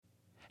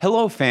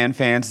Hello, fans.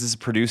 This is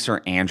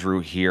producer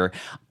Andrew here.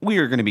 We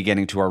are going to be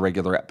getting to our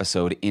regular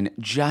episode in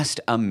just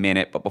a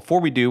minute. But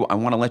before we do, I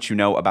want to let you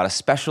know about a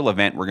special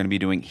event we're going to be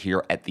doing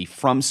here at the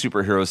From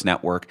Superheroes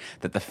Network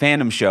that the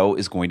Fandom Show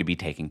is going to be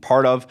taking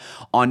part of.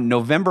 On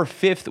November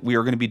 5th, we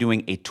are going to be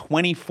doing a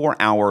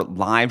 24-hour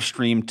live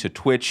stream to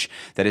Twitch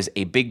that is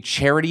a big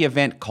charity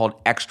event called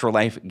Extra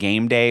Life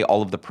Game Day.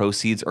 All of the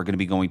proceeds are going to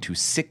be going to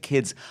Sick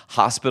Kids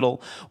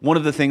Hospital. One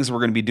of the things we're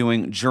going to be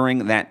doing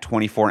during that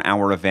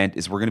 24-hour event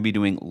is we're going to be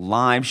doing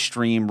live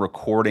stream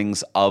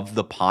recordings of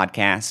the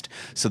podcast.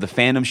 So the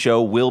Fandom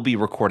Show will be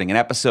recording an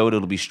episode.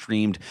 It'll be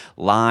streamed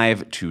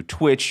live to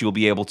Twitch. You'll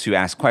be able to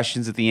ask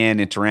questions at the end,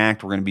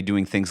 interact. We're going to be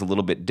doing things a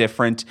little bit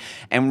different.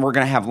 And we're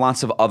going to have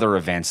lots of other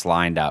events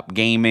lined up.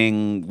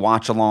 Gaming,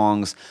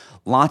 watch-alongs,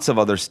 lots of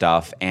other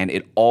stuff, and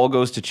it all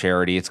goes to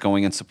charity. It's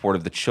going in support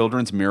of the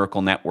Children's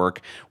Miracle Network.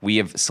 We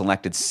have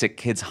selected Sick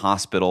Kids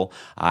Hospital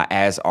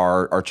as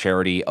our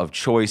charity of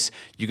choice.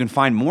 You can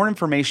find more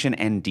information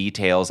and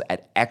details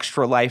at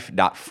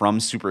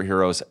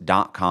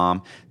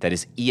extralife.fromsuperheroes.com. That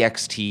is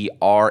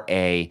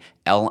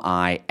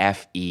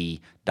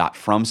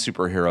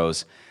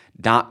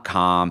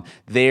extralife.fromsuperheroes.com.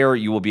 There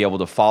you will be able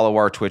to follow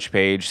our Twitch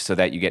page so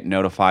that you get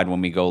notified when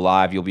we go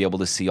live. You'll be able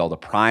to see all the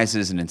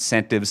prizes and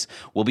incentives.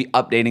 We'll be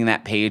updating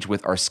that page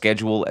with our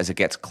schedule as it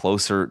gets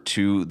closer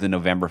to the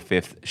November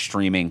 5th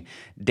streaming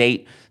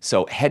date.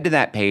 So head to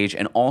that page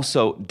and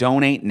also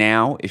donate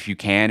now if you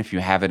can, if you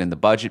have it in the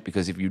budget,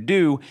 because if you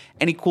do,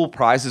 any cool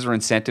prizes or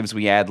incentives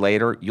we add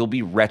later, you'll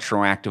be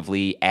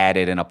retroactively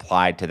added and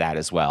applied to that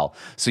as well.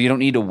 So you don't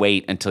need to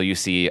wait until you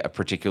see a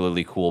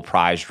particularly cool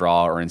prize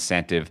draw or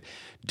incentive.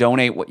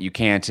 Donate what you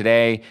can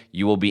today.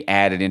 You will be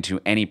added into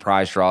any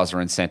prize draws or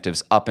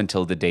incentives up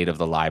until the date of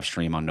the live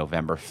stream on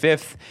November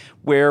 5th,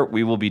 where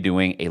we will be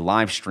doing a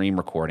live stream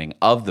recording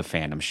of the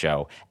Fandom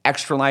Show,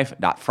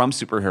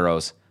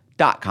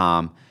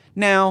 extralife.fromsuperheroes.com.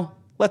 Now,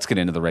 let's get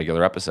into the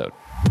regular episode.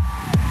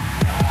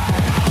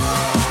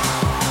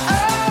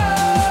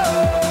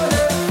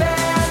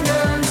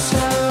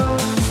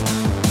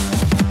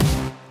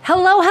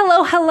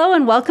 Hello,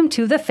 and welcome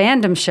to The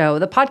Fandom Show,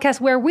 the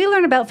podcast where we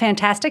learn about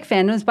fantastic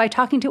fandoms by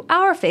talking to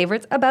our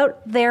favorites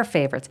about their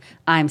favorites.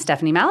 I'm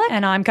Stephanie Malek.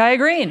 And I'm Kaya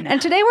Green.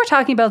 And today we're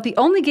talking about the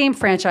only game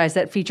franchise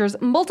that features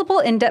multiple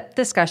in-depth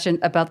discussion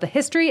about the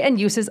history and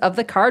uses of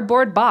the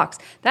cardboard box.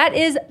 That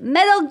is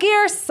Metal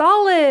Gear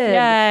Solid.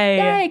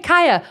 Yay.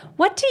 Kaya,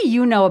 what do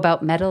you know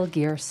about Metal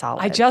Gear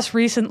Solid? I just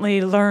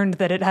recently learned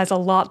that it has a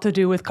lot to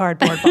do with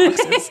cardboard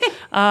boxes.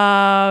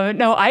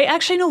 No, I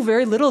actually know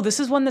very little. This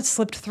is one that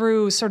slipped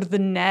through sort of the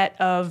net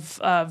of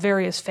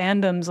various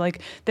fandoms.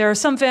 Like, there are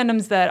some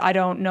fandoms that I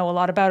don't know a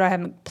lot about. I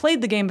haven't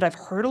played the game, but I've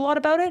heard a lot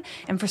about it.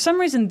 And for some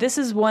reason, this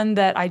is one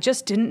that I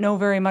just didn't know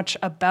very much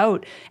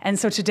about. And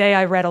so today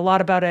I read a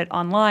lot about it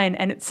online,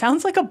 and it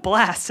sounds like a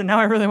blast. And now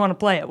I really want to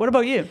play it. What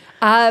about you?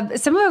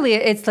 Similarly,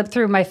 it slipped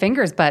through my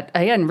fingers, but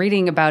again,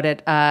 reading about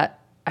it, I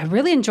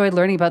really enjoyed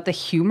learning about the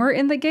humor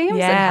in the games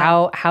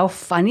and how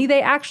funny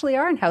they actually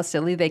are and how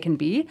silly they can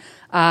be.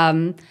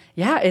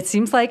 It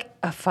seems like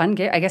a fun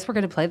game. I guess we're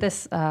going to play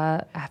this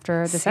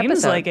after this episode.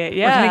 Seems like it,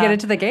 yeah. We're going to get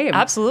into the game.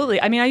 Absolutely.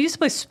 I mean, I used to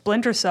play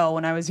Splinter Cell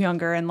when I was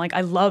younger, and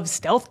I love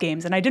stealth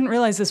games, and I didn't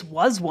realize this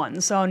was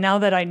one. So now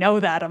that I know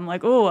that, I'm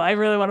like, oh, I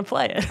really want to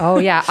play it. Oh,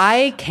 yeah.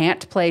 I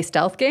can't play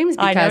stealth games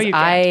because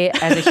I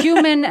as a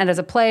human and as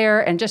a player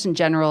and just in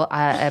general,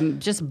 I am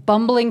just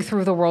bumbling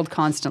through the world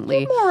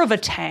constantly. You're more of a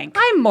tank.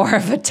 I'm more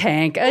of a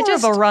tank. More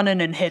of a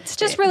running and hits.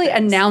 Just really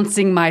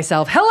announcing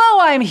myself. Hello,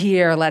 I'm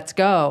here. Let's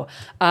go.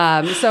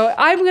 So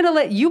I'm going to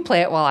let you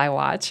play it while I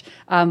watch.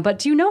 But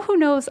do you know who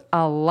knows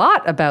a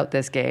lot about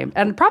this game?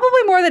 And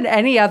probably more than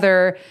any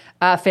other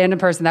fandom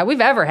person that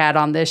we've ever had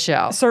on this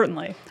show.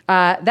 Certainly.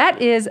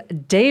 That is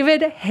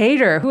David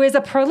Hayter, who is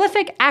a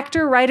prolific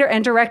actor, writer,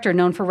 and director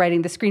known for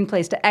writing the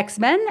screenplays to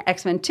X-Men,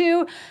 X-Men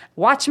 2,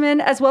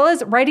 Watchmen, as well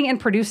as writing and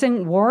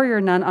producing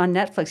Warrior Nun on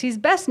Netflix. He's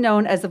best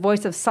known as the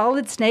voice of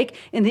Solid Snake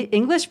in the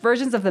English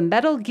versions of the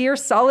Metal Gear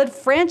Solid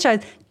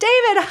franchise.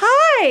 David,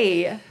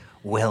 hi!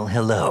 Well,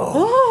 hello.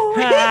 Oh.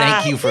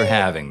 Thank you for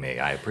having me.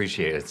 I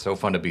appreciate it. It's so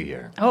fun to be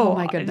here. Oh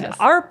my goodness.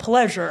 Our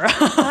pleasure.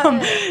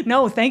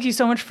 No, thank you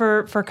so much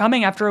for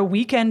coming after a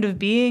weekend of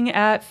being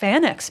at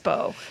Fan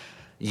Expo.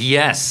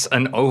 Yes,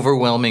 an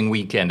overwhelming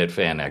weekend at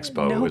Fan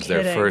Expo. No It was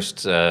kidding. their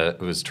first, it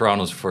was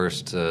Toronto's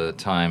first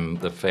time,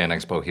 the Fan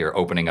Expo here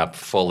opening up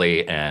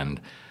fully, and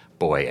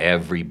boy,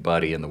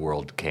 everybody in the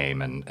world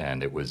came,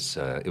 and it was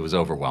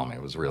overwhelming.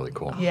 It was really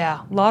cool.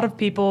 Yeah, a lot of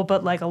people,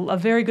 but a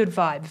very good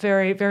vibe.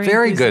 Very, very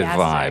good enthusiastic.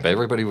 vibe.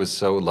 Everybody was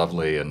so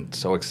lovely and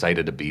so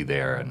excited to be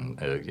there,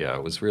 and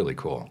it was really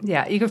cool.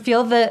 Yeah, you could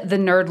feel the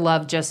nerd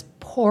love just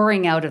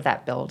pouring out of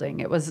that building.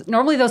 It was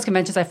normally those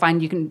conventions I find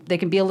they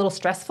can be a little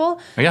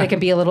stressful. Yeah. They can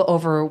be a little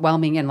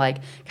overwhelming in like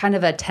kind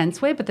of a tense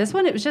way. But this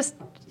one, it was just,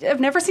 I've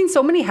never seen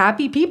so many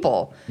happy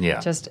people. Yeah.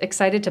 Just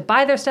excited to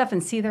buy their stuff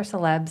and see their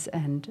celebs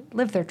and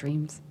live their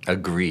dreams.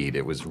 Agreed.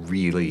 It was a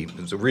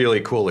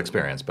really cool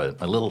experience, but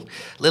a little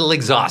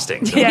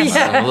exhausting. So Yes.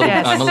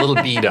 I'm a little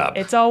beat up.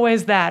 It's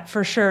always that,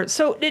 for sure.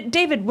 So,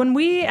 David, when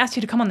we asked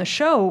you to come on the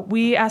show,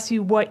 we asked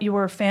you what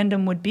your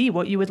fandom would be,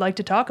 what you would like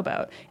to talk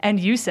about. And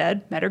you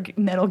said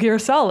Metal Gear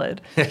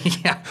Solid.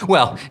 Yeah.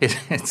 Well,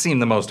 it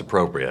seemed the most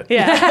appropriate.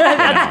 Yeah.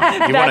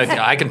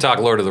 I can talk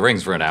Lord of the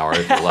Rings for an hour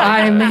if you like.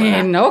 I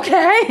mean,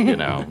 okay.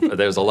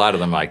 There's a lot of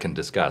them I can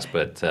discuss,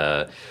 but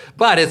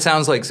it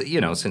sounds like,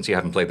 since you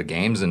haven't played the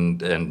games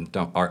and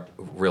aren't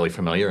really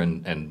familiar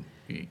and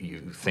you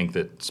think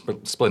that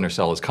Splinter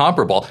Cell is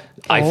comparable,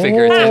 I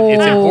figure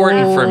it's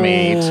important for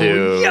me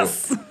to...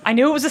 Yes! I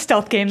knew it was a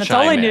stealth game. That's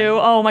all I Chime knew.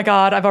 in. Oh my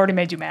God, I've already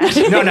made you mad.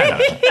 No.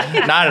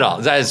 Not at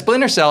all.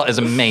 Splinter Cell is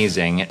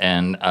amazing,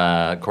 and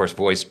of course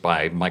voiced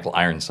by Michael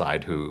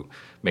Ironside, who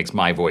makes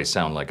my voice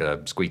sound like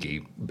a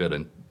squeaky bit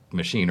of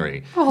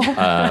machinery.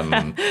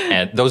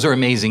 And those are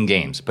amazing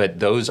games, but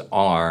those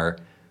are,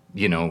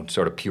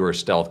 sort of pure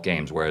stealth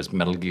games, whereas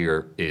Metal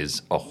Gear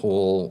is a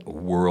whole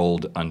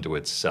world unto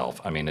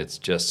itself. I mean, it's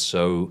just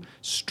so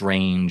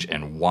strange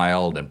and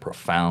wild and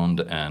profound,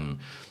 and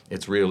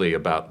it's really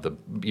about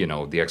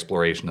the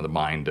exploration of the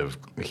mind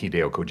of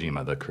Hideo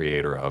Kojima, the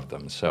creator of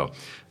them. So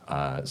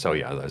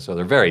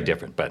they're very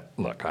different. But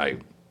look, I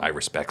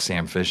respect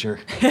Sam Fisher.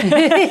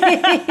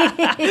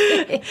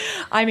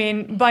 I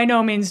mean, by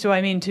no means do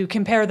I mean to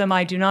compare them.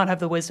 I do not have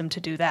the wisdom to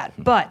do that.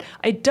 But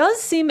it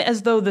does seem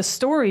as though the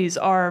stories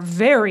are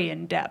very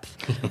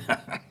in-depth.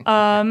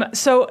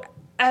 So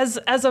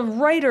as a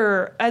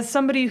writer, as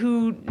somebody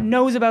who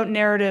knows about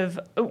narrative,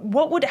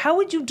 how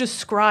would you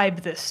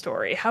describe this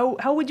story?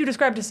 How would you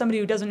describe it to somebody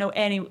who doesn't know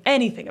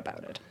anything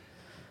about it?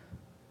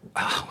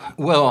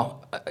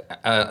 Well,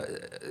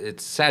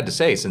 it's sad to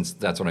say, since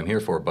that's what I'm here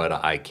for, but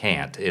I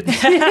can't. It's,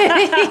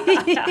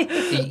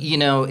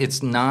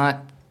 it's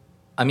not.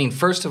 I mean,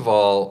 first of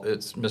all,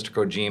 it's Mr.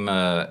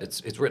 Kojima.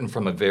 It's written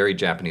from a very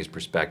Japanese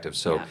perspective,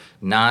 so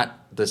not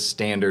the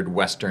standard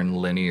Western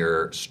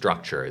linear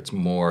structure. It's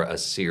more a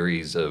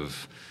series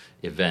of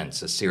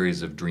events, a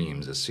series of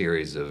dreams, a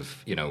series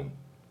of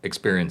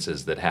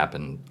experiences that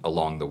happen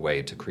along the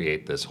way to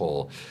create this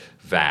whole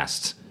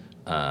vast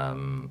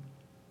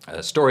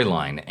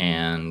storyline,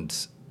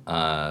 and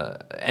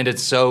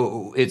it's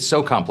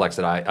so complex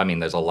that I mean,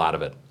 there's a lot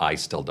of it I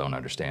still don't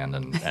understand,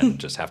 and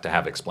just have to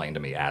have explained to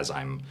me as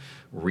I'm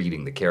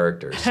reading the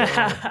characters. So,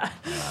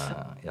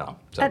 yeah.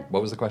 So,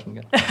 what was the question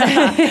again?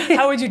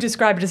 How would you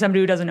describe it to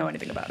somebody who doesn't know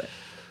anything about it?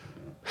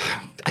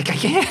 I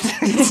can't.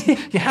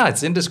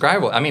 It's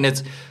indescribable. I mean,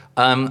 it's.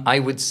 I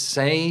would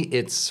say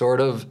it's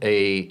sort of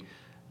a,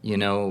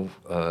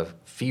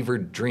 fever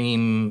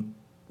dream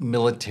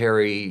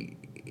military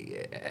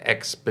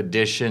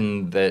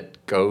expedition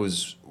that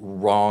goes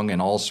wrong in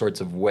all sorts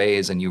of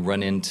ways, and you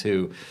run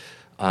into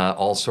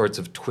all sorts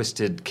of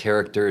twisted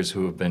characters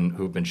who have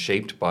been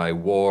shaped by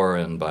war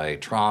and by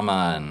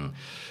trauma,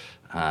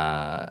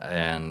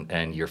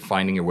 and you're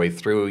finding your way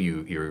through.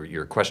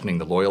 You're questioning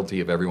the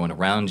loyalty of everyone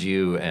around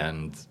you,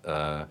 and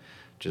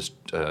just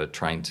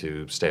trying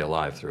to stay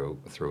alive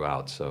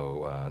throughout.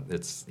 So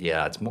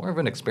it's more of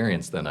an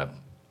experience than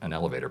an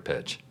elevator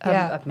pitch.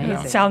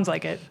 Amazing. Sounds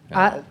like it.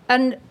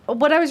 And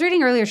what I was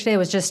reading earlier today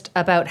was just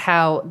about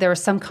how there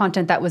was some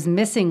content that was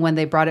missing when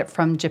they brought it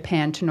from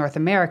Japan to North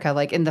America.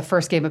 Like in the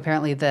first game,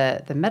 apparently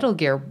the Metal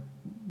Gear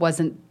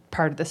wasn't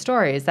part of the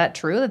story. Is that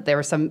true, that there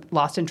were some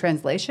lost in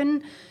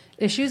translation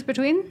issues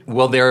between?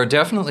 Well, there are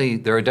definitely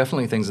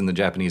things in the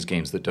Japanese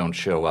games that don't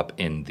show up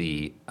in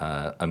the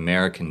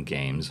American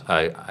games.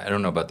 I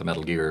don't know about the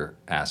Metal Gear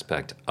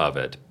aspect of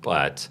it,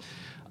 but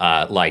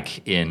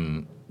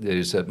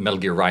there's a Metal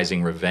Gear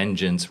Rising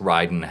Revengeance.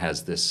 Raiden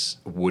has this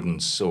wooden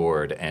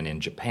sword, and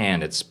in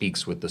Japan it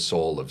speaks with the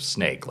soul of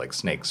Snake, like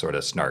Snake sort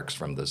of snarks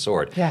from the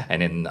sword. Yeah.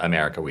 And in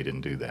America we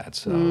didn't do that,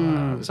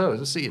 so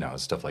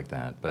stuff like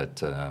that.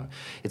 But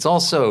it's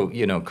also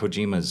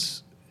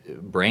Kojima's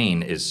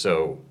brain is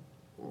so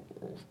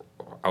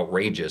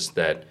outrageous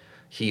that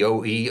he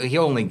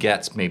only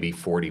gets maybe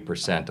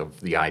 40% of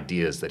the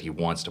ideas that he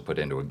wants to put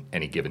into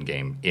any given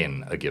game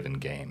in a given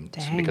game.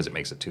 Dang. Because it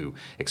makes it too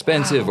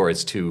expensive or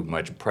it's too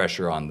much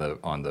pressure on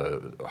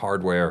the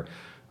hardware.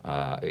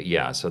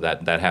 So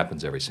that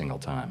happens every single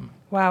time.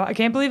 Wow, I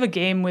can't believe a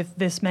game with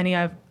this many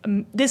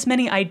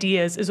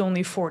ideas is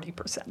only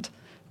 40%.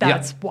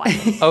 That's wild.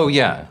 Oh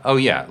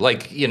yeah.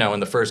 Like in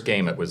the first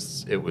game it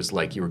was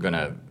like you were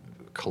gonna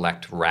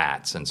collect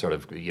rats and sort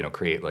of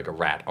create like a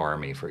rat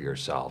army for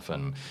yourself,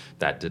 and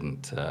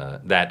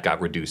that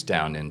got reduced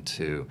down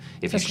into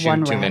if Just you one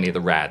shoot too rat. many of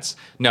the rats.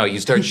 No, you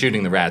start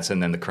shooting the rats,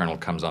 and then the colonel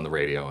comes on the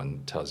radio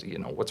and tells you,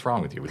 what's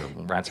wrong with you? The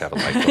rats have a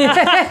life.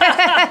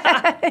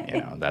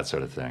 That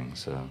sort of thing.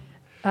 So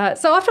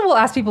So often we'll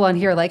ask people on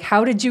here, like,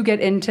 how did you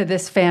get into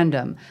this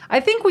fandom? I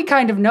think we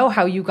kind of know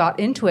how you got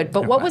into it,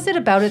 but what was it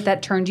about it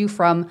that turned you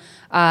from,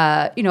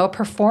 a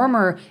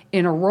performer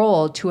in a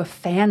role to a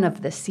fan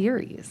of the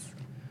series?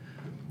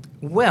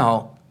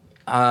 Well,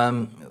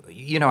 I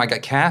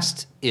got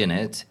cast in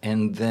it,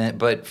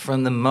 but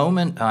from the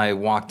moment I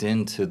walked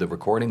into the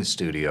recording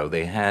studio,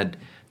 they had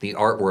the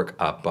artwork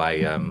up by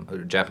a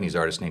Japanese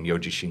artist named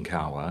Yoji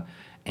Shinkawa.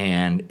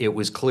 And it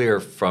was clear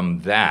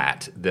from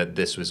that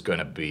this was going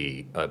to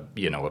be a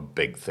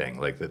big thing,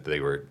 like that they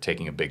were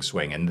taking a big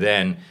swing. And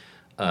then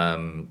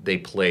they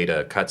played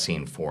a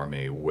cutscene for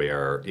me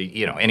where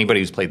anybody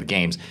who's played the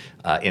games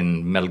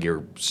in Metal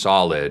Gear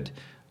Solid,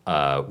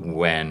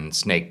 when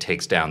Snake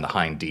takes down the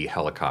Hind D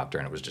helicopter,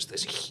 and it was just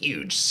this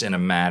huge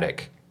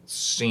cinematic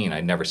scene.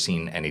 I'd never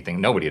seen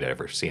anything. Nobody had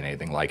ever seen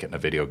anything like it in a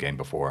video game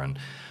before,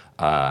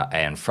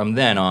 and from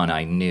then on,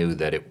 I knew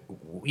that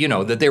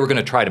that they were going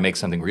to try to make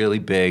something really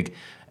big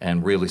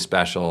and really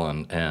special,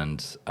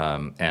 and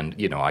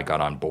I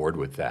got on board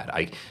with that.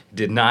 I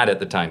did not at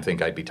the time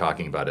think I'd be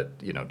talking about it,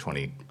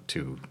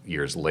 23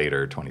 years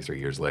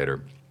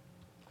later.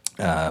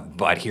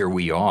 But here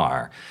we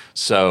are.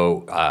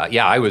 So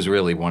I was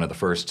really one of the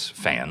first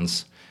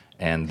fans.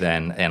 And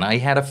I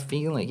had a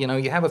feeling,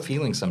 you have a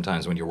feeling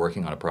sometimes when you're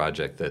working on a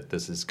project that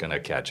this is going to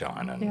catch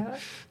on and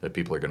that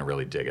people are going to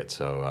really dig it.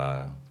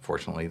 So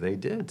fortunately they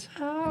did.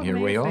 Oh, and here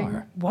we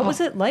are. What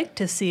was it like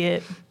to see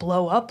it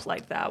blow up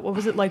like that? What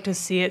was it like to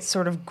see it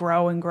sort of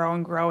grow and grow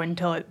and grow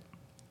until it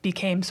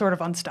became sort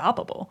of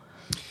unstoppable?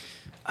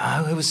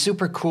 It was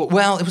super cool.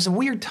 Well, it was a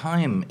weird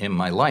time in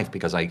my life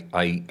because I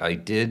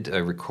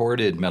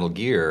recorded Metal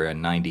Gear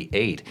in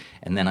 '98,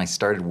 and then I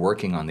started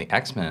working on the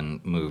X-Men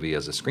movie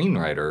as a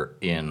screenwriter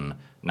in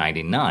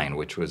 '99,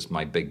 which was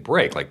my big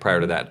break. Like prior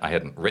to that, I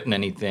hadn't written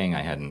anything.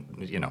 I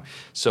hadn't,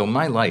 So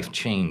my life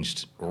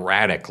changed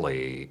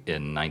radically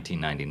in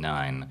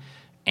 1999,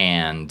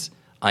 and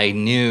I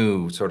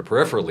knew sort of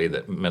peripherally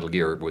that Metal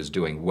Gear was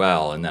doing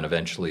well, and then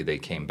eventually they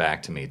came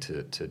back to me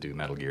to do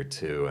Metal Gear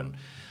 2, and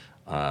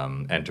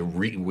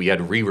we had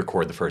to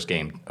re-record the first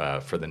game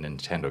for the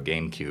Nintendo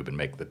GameCube and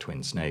make the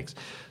Twin Snakes.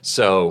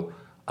 So,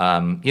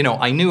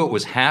 I knew it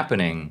was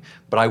happening,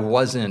 but I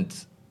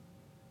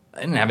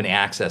didn't have any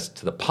access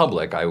to the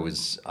public. I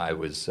was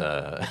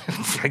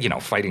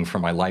fighting for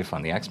my life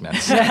on the X-Men,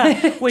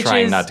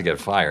 trying not to get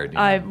fired.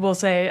 I will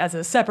say, as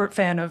a separate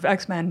fan of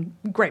X-Men,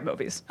 great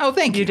movies. Oh,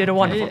 thank you. You did a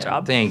wonderful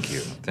job. Thank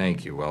you.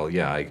 Well,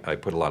 I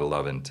put a lot of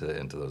love into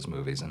those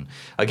movies, and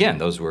again,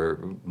 those were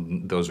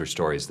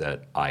stories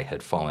that I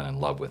had fallen in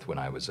love with when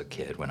I was a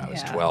kid. When I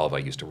was 12, I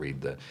used to read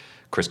the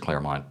Chris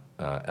Claremont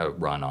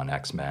run on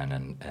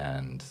X-Men,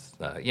 and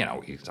I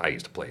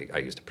used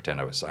to pretend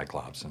I was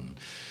Cyclops, and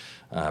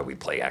we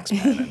play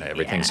X-Men and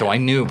everything. So I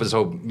knew,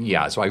 so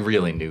I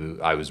really knew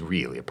I was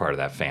really a part of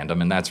that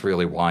fandom, and that's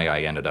really why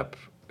I ended up,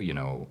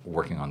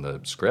 working on the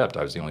script.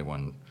 I was the only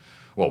one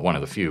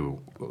of the few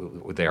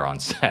there on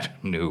set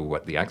who knew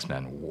what the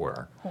X-Men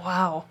were.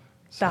 Wow.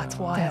 That's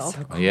wild.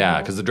 So cool. Yeah,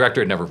 because the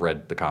director had never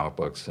read the comic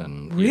books.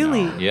 And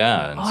really?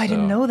 Yeah. I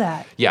didn't know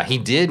that. Yeah, he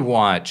did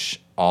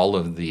watch all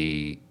of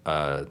the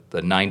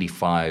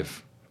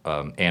 95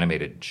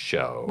 animated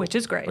show, which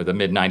is great, or the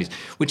mid '90s,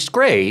 which is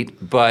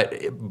great, but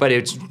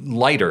it's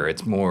lighter.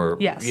 It's more,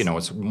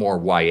 it's more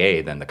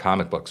YA than the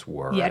comic books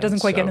were. Yeah, it doesn't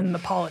quite get into the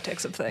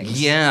politics of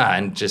things. Yeah,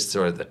 and just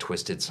sort of the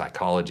twisted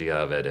psychology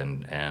of it,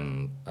 and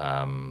and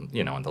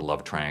the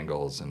love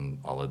triangles and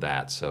all of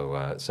that. So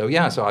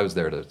I was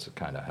there to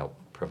kind of help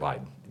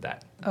provide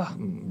that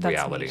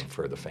reality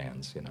for the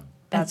fans.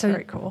 That's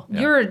very cool.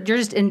 You're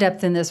just in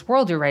depth in this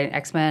world. You're writing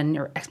X-Men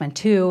or X-Men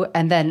 2,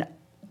 and then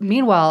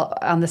meanwhile,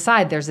 on the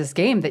side, there's this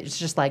game that's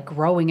just like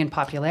growing in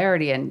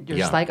popularity, and you're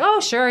just like,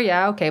 oh, sure,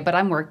 yeah, okay, but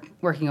I'm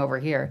working over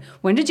here.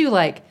 When did you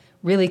like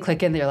really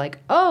click in there? Like,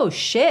 oh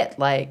shit,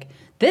 like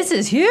this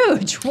is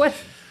huge. What?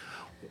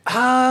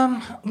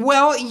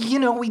 Well,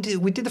 we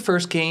did the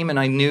first game, and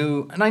I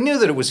knew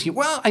that it was huge.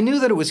 Well, I knew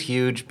that it was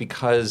huge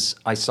because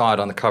I saw it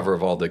on the cover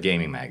of all the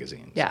gaming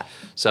magazines. Yeah.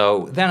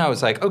 So then I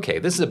was like, okay,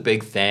 this is a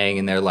big thing,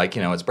 and they're like,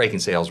 it's breaking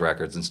sales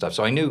records and stuff.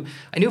 So I knew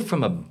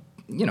from a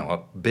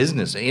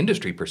business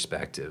industry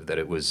perspective that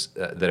it was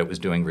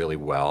doing really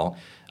well.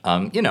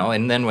 And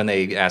then when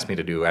they asked me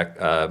to do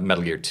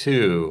Metal Gear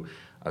 2,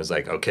 I was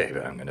like, okay,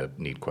 but I'm going to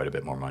need quite a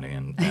bit more money,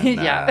 and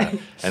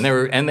and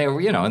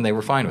they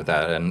were fine with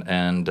that,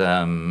 and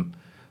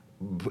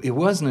it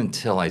wasn't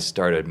until I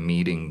started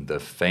meeting the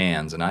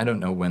fans, and I don't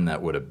know when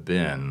that would have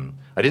been.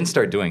 I didn't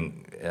start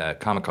doing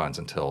Comic-Cons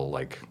until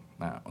like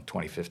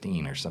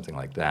 2015 or something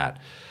like that,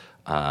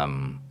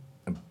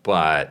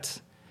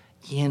 but.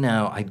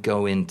 I'd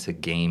go into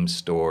game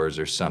stores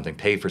or something,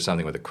 pay for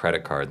something with a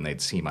credit card, and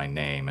they'd see my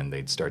name and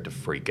they'd start to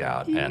freak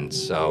out. And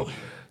so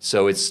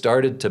it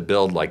started to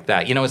build like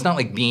that. It's not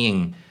like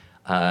being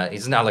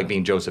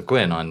Joseph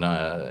Quinn on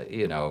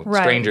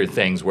Stranger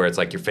Things, where it's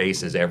like your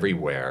face is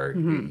everywhere.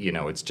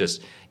 Mm-hmm.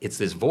 It's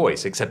this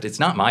voice, except it's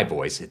not my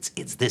voice.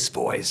 It's this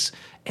voice,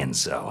 And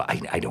so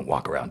I don't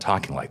walk around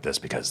talking like this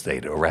because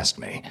they'd arrest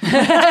me.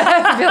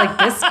 I feel like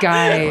this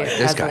guy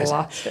this guy's has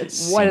lost it.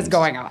 What is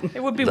going on?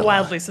 It would be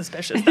wildly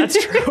suspicious.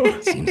 That's true.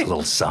 Seems a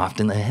little soft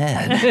in the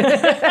head.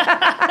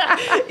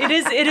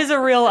 It is a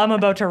real I'm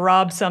about to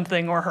rob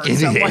something or hurt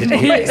someone.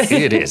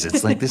 It is.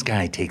 It's like this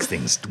guy takes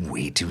things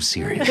way too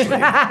seriously.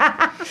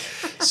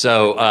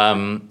 So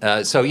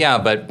yeah,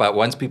 but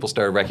once people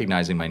started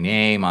recognizing my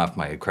name off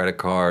my credit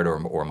card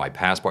or my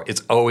passport,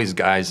 it's always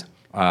guys,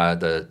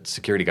 the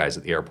security guys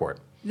at the airport.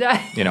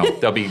 You know,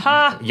 they'll be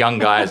young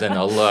guys and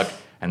they'll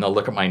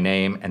look at my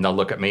name and they'll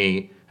look at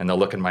me and they'll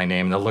look at my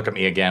name and they'll look at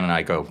me again and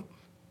I go,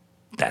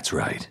 that's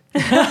right.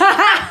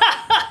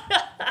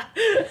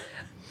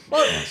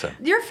 Well,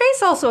 your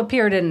face also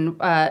appeared in,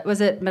 was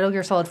it Metal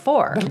Gear Solid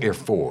 4? Metal Gear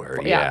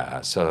 4,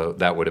 yeah. So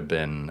that would have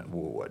been,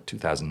 what,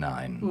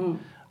 2009.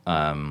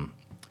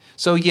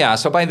 So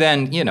by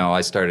then, you know,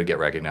 I started to get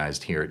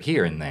recognized here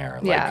and there.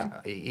 Like,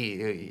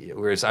 I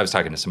was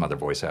talking to some other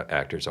voice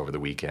actors over the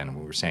weekend, and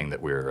we were saying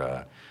that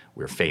we're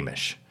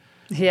famous.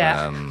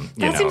 Yeah.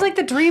 That seems like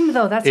the dream,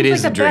 though. That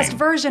seems like the best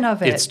version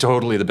of it. It's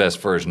totally the best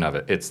version of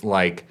it. It's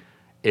like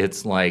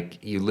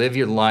you live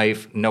your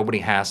life, nobody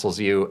hassles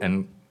you,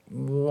 and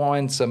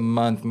once a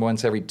month,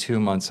 once every 2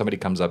 months, somebody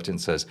comes up to you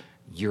and says,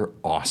 "You're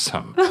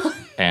awesome,"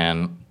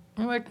 and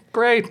I'm like,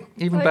 "Great,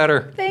 even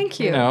better." Thank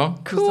you. You know,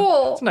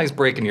 cool. It's a nice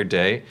break in your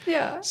day.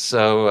 Yeah.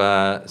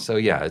 So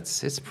yeah,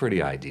 it's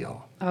pretty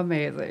ideal.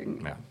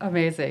 Amazing. Yeah.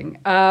 Amazing.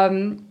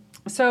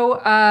 So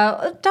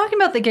talking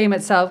about the game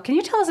itself, can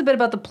you tell us a bit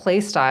about the play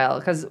style?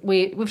 Because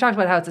we've talked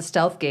about how it's a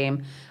stealth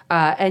game,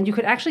 and you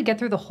could actually get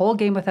through the whole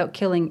game without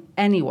killing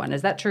anyone.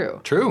 Is that true?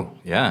 True.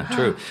 Yeah,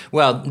 true.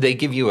 Well, they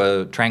give you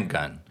a tranq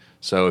gun.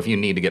 So if you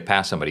need to get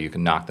past somebody, you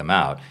can knock them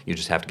out. You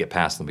just have to get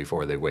past them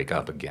before they wake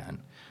up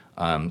again.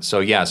 So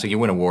you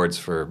win awards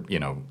for, you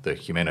know, the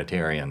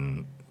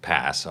humanitarian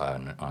pass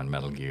on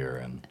Metal Gear.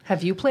 And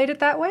Have you played it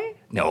that way?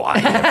 no, I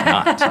have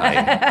not.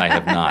 I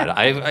have not.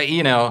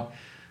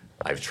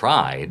 I've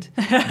tried,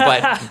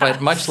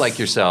 but much like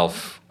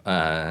yourself,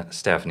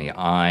 Stephanie,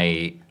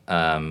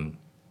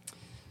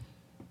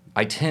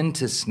 I tend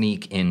to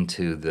sneak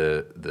into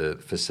the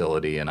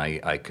facility and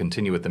I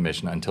continue with the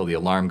mission until the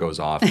alarm goes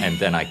off, and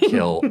then I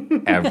kill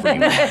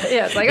everyone.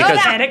 Yeah, it's like,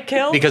 Panic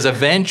kill. Because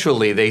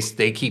eventually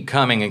they keep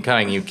coming and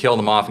coming. You kill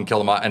them off,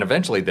 and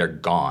eventually they're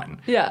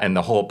gone. Yeah. And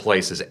the whole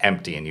place is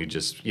empty, and you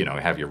just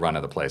have your run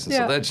of the place. And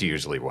Yeah. so that's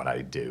usually what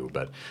I do,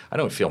 but I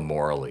don't feel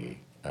morally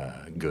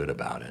good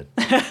about it.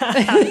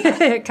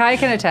 Kai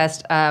can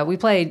attest. We were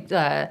playing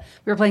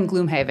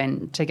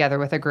Gloomhaven together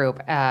with a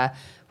group,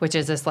 which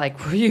is this like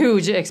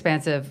huge,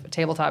 expansive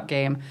tabletop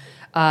game.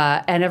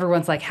 And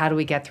everyone's like, "How do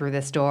we get through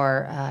this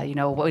door? We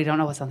don't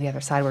know what's on the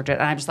other side."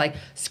 And I'm just like,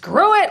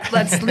 "Screw it!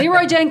 Let's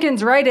Leroy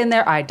Jenkins right in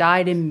there." I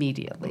died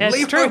immediately. Yes.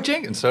 Leroy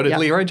Jenkins. So did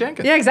Leroy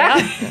Jenkins. Yeah,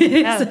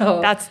 exactly. Yeah,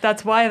 So,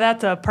 that's why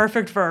that's a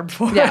perfect verb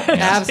for yeah, it.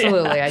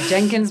 absolutely. I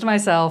Jenkinsed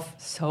myself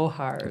so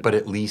hard. But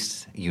at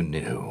least you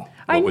knew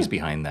I what was knew.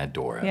 behind that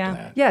door after Yeah.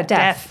 that. Yeah,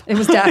 death. Death. It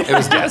was death. It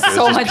was death. It was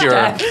so just much pure,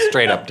 death.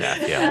 straight up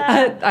death.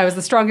 Yeah. I was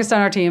the strongest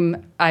on our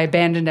team. I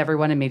abandoned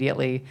everyone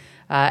immediately.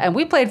 And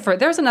we played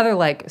there was another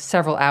like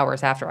several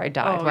hours after I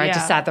died where I yeah.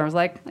 just sat there and was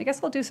like, I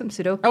guess I'll do some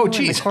Sudoku Oh, in the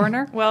geez.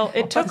 corner. Well,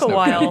 it took a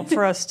while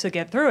for us to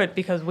get through it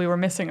because we were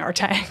missing our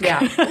tank.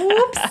 Yeah.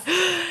 Oops.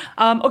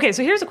 Okay,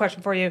 so here's a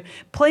question for you.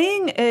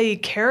 Playing a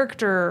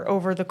character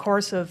over the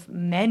course of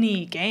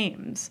many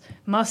games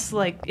must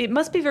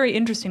be very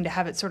interesting to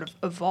have it sort of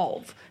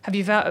evolve. Have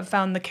you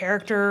found the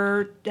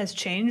character has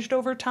changed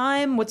over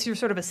time? What's your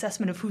sort of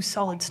assessment of who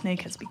Solid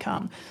Snake has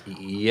become?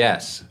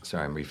 Yes.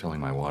 Sorry, I'm refilling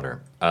my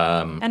water.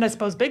 And I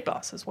suppose Big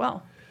Boss as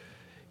well.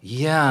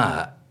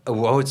 Yeah.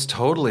 Well, it's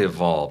totally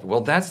evolved. Well,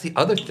 that's the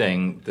other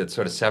thing that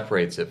sort of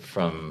separates it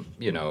from,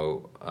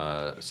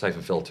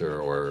 Siphon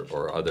Filter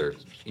or other,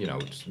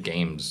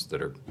 games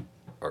that are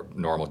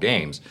normal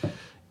games.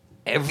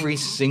 Every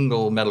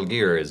single Metal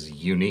Gear is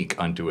unique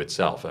unto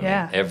itself. I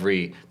mean,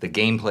 the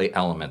gameplay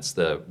elements,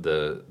 the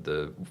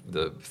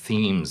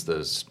themes,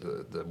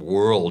 the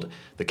world,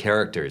 the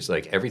characters,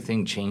 like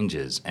everything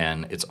changes,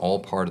 and it's all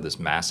part of this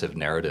massive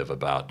narrative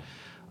about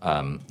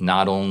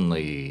not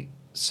only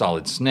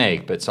Solid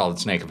Snake, but Solid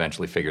Snake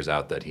eventually figures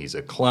out that he's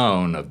a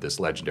clone of this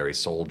legendary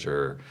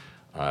soldier,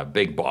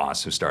 Big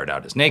Boss, who started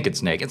out as Naked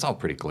Snake. It's all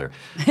pretty clear.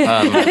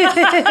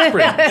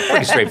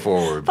 Pretty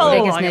straightforward. Follow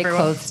Naked along, Snake,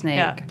 everyone. Clothed Snake.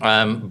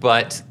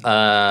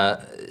 Yeah.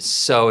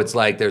 So it's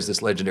like there's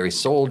this legendary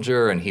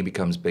soldier, and he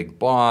becomes Big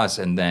Boss,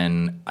 and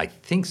then I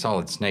think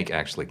Solid Snake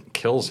actually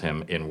kills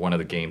him in one of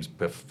the games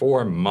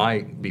before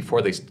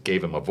they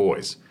gave him a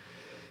voice.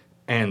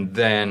 And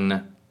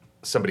then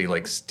somebody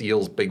like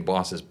steals Big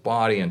Boss's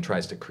body and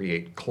tries to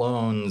create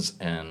clones,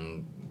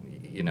 and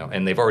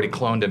and they've already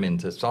cloned him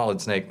into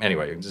Solid Snake.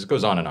 Anyway, it just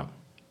goes on and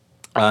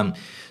on.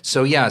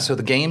 So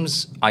the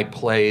games I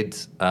played,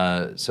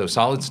 so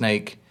Solid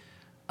Snake,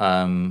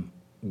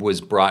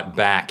 was brought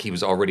back. He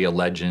was already a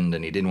legend,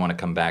 and he didn't want to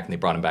come back, and they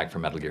brought him back for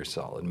Metal Gear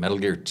Solid. Metal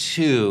Gear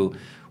 2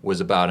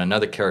 was about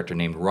another character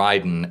named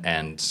Raiden,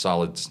 and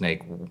Solid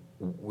Snake,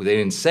 they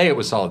didn't say it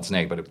was Solid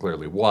Snake, but it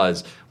clearly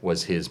was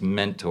his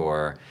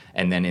mentor.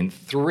 And then in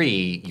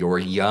 3, your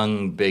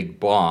young big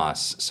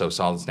boss, so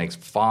Solid Snake's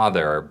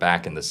father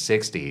back in the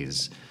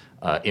 60s,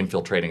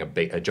 infiltrating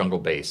a jungle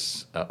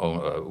base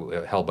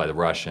held by the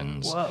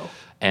Russians. Whoa.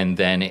 And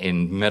then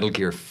in Metal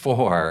Gear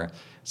 4,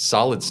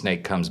 Solid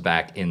Snake comes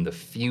back in the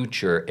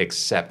future,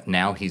 except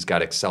now he's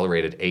got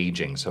accelerated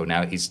aging. So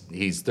now he's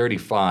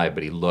 35,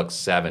 but he looks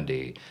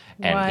 70,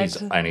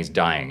 and he's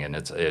dying, and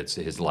it's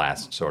his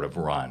last sort of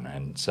run.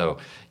 And so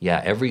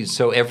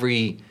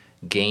every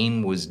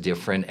game was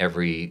different.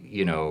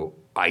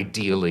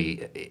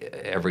 Ideally,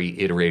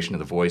 every iteration of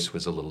the voice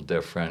was a little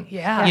different.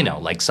 Yeah.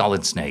 Like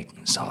Solid Snake.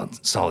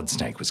 Solid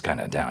Snake was kind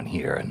of down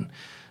here, and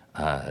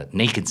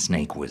Naked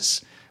Snake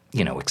was,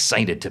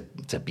 excited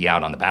to be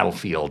out on the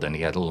battlefield, and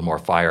he had a little more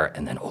fire.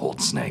 And then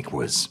Old Snake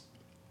was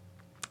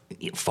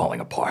falling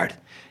apart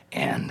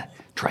and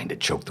trying to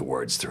choke the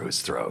words through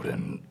his throat.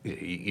 And,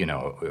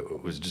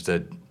 it was just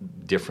a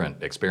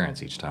different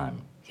experience each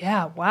time.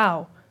 Yeah,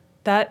 wow.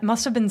 That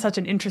must have been such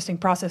an interesting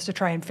process to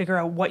try and figure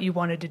out what you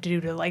wanted to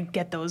do to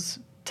get those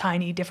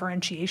tiny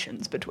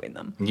differentiations between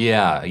them.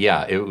 Yeah.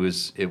 It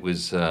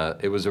was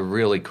a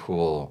really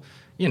cool,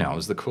 it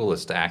was the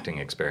coolest acting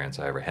experience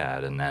I ever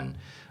had. And then,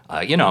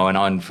 and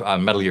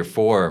on Metal Gear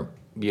 4,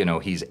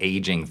 he's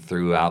aging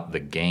throughout the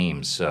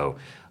game. So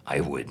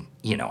I would,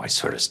 I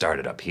sort of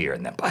started up here,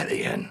 and then by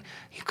the end,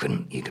 you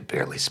could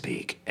barely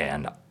speak.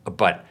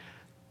 But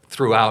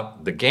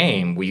throughout the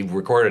game, we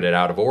recorded it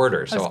out of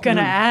order. So I was going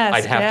to ask.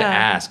 I'd have to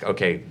ask,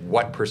 okay,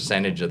 what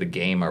percentage of the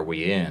game are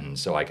we in,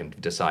 so I can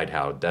decide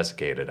how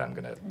desiccated I'm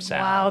going to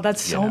sound. Wow,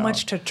 that's so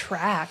much to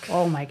track.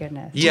 Oh my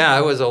goodness. Yeah,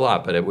 it was a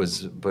lot, but it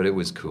was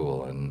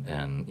cool, and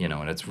and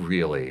it's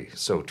really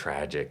so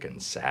tragic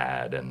and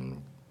sad,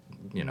 and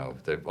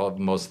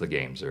most of the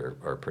games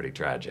are pretty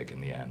tragic in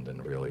the end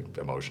and really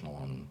emotional,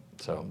 and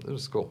so it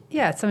was cool.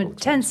 Yeah, some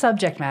intense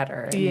subject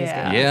matter in these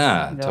games.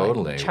 Yeah,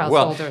 totally. Child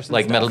Well, soldiers and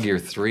like stuff. Metal Gear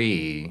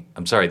 3,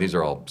 I'm sorry, these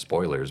are all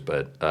spoilers,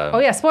 but...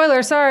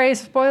 spoiler, sorry,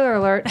 spoiler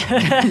alert. Don't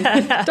worry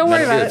Metal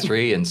about Gear it.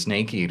 3 and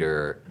Snake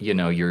Eater,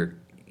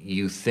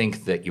 you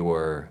think that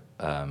your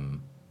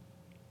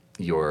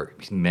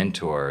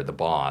mentor, the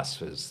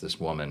boss, is this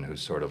woman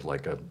who's sort of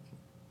like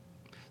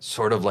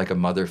a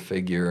mother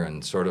figure,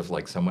 and sort of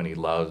like someone he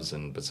loves,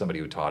 but somebody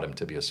who taught him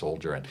to be a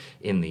soldier. And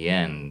in the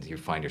end, you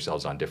find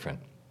yourselves on different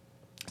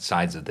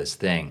sides of this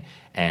thing,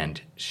 and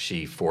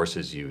she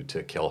forces you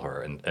to kill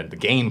her, and the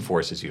game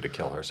forces you to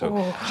kill her.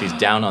 So she's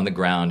down on the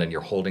ground, and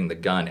you're holding the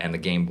gun, and the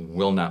game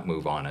will not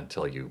move on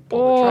until you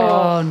pull the trigger.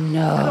 Oh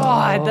no.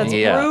 God, that's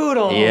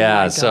brutal.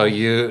 Yeah, so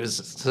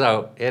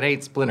it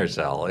ain't Splinter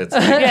Cell. It's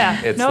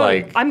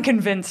I'm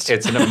convinced.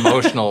 It's an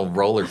emotional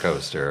roller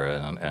coaster,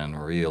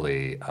 and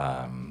really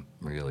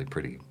really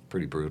pretty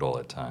brutal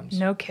at times.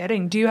 No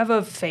kidding. Do you have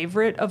a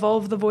favorite of all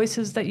of the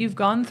voices that you've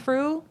gone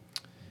through?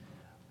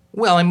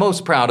 Well, I'm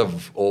most proud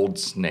of Old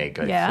Snake,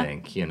 I Yeah.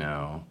 think,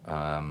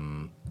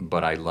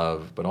 but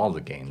all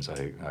the games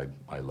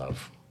I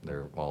love.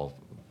 They're all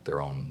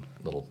their own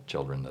little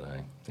children that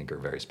I think are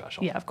very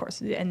special. Yeah, of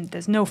course. And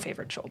there's no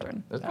favorite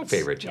children. There's no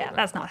favorite children. Yeah,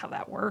 that's not how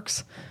that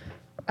works.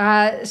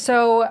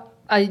 So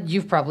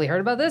you've probably heard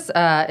about this.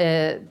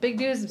 Big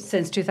news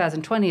since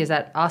 2020 is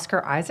that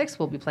Oscar Isaacs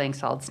will be playing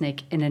Solid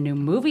Snake in a new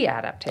movie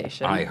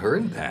adaptation. I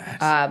heard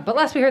that. But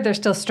last we heard, they're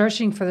still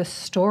searching for the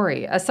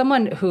story. As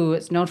someone who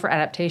is known for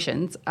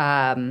adaptations,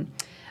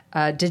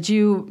 did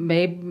you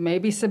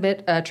maybe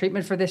submit a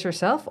treatment for this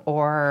yourself,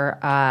 or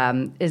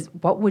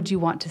what would you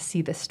want to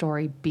see the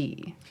story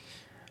be?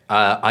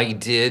 I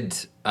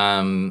did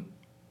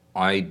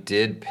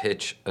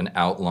pitch an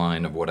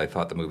outline of what I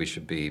thought the movie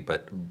should be,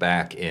 but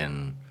back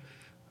in,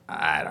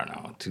 I don't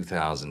know,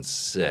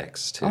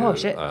 2006 to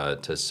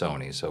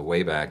Sony, so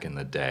way back in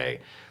the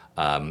day.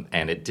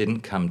 And it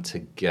didn't come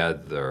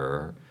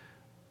together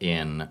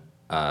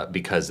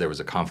because there was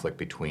a conflict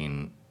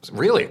between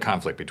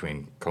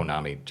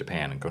Konami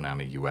Japan and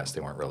Konami US.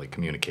 They weren't really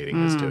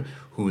communicating as to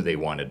who they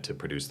wanted to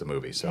produce the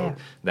movie. So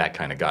that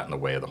kind of got in the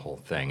way of the whole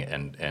thing,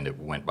 and it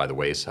went by the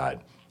wayside.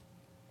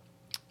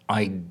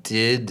 I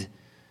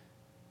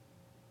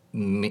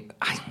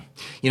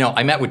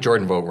met with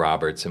Jordan Vogt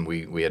Roberts, and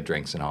we had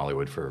drinks in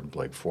Hollywood for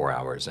like 4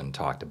 hours and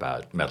talked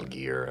about Metal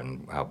Gear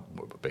and how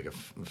big of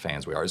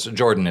fans we are. So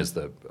Jordan is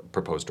the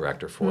proposed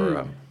director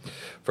for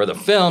the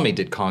film. He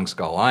did Kong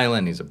Skull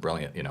Island. He's a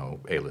brilliant,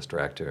 A-list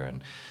director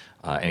and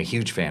a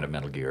huge fan of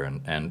Metal Gear.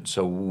 And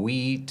so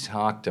we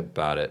talked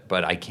about it,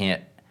 but I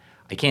can't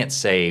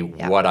say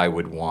what I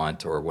would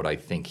want or what I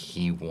think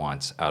he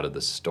wants out of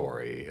the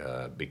story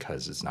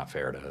because it's not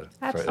fair to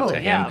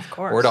him of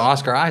course. or to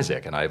Oscar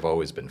Isaac, and I've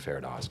always been fair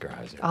to Oscar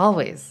Isaac.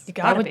 Always. You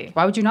gotta be.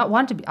 Why would you not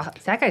want to be?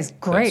 That guy's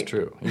great. That's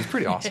true. He's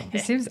pretty awesome. He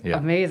seems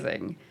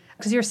amazing.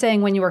 Because you're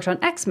saying when you worked on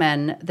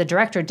X-Men, the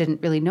director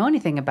didn't really know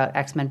anything about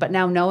X-Men, but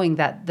now knowing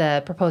that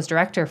the proposed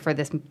director for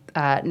this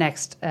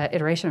next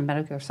iteration of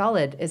Metal Gear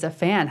Solid is a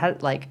fan, how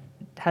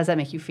does that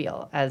make you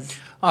feel?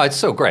 Oh, it's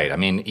so great. I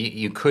mean,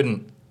 you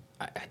couldn't.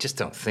 I just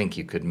don't think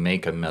you could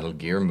make a Metal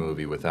Gear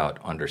movie without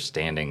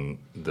understanding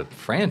the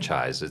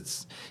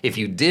franchise. If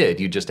you did,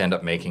 you just end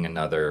up making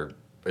another.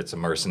 It's a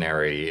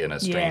mercenary in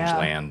a strange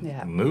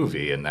land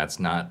movie, and that's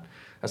not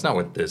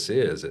what this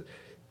is.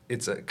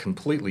 It's a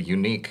completely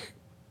unique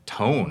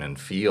tone and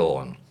feel,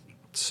 and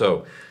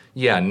so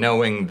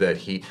knowing that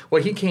he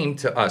came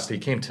to us, he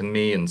came to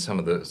me and some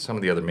of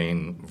the other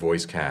main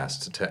voice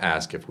cast to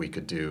ask if we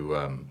could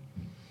do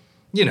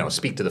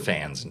speak to the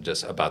fans and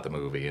just about the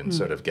movie and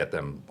sort of get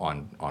them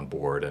on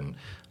board and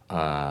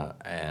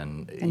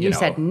you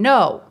said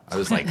no. I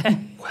was like,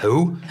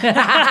 who? No,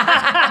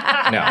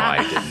 I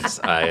didn't.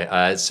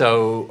 I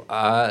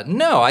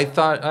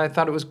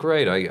thought it was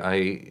great.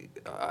 I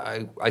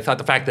thought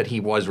the fact that he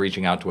was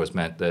reaching out to us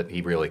meant that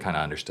he really kind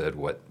of understood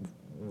what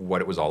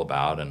it was all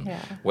about and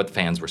what the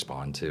fans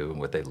respond to and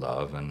what they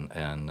love. And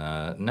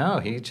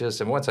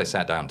once I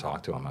sat down and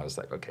talked to him, I was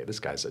like, okay, this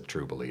guy's a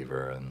true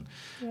believer, and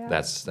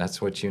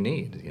that's what you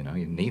need. You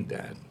need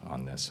that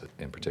on this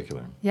in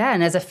particular. Yeah,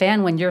 and as a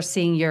fan, when you're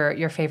seeing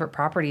your favorite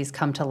properties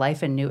come to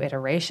life in new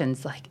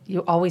iterations, like you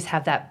always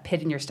have that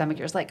pit in your stomach.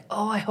 You're just like,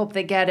 oh, I hope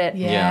they get it.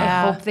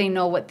 Yeah. I hope they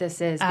know what this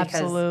is.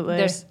 Absolutely.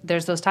 Because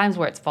there's those times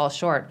where it falls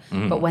short,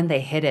 but when they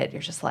hit it,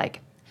 you're just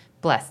like,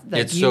 bless.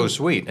 It's so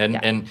sweet,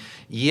 and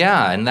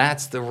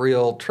that's the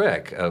real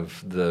trick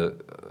of the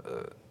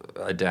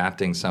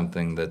adapting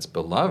something that's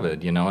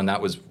beloved, and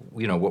that was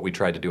what we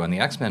tried to do on the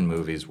X-Men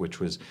movies, which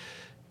was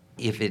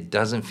if it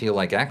doesn't feel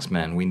like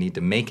X-Men, we need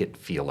to make it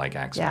feel like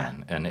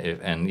X-Men, and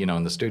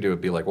in the studio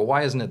would be like, well,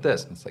 why isn't it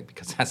this? And it's like,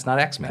 because that's not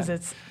X-Men. Because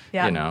it's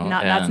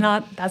that's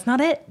not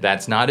it.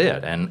 That's not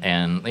it,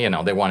 and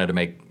they wanted to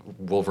make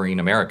Wolverine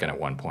American at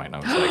one point. And I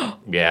was like,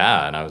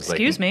 and I was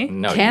Excuse like, me?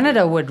 no,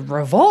 Canada would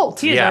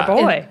revolt. He's our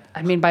boy.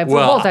 By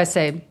revolt,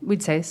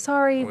 we'd say,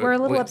 sorry, we're a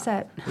little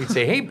upset. We'd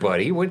say, hey,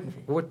 buddy, what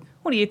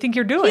What do you think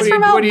you're doing? He's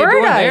from what are you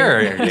doing Alberta.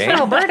 there? He's from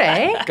Alberta,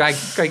 eh? Guy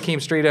came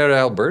straight out of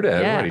Alberta.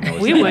 Yeah. Everybody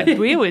knows that.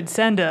 We would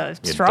send a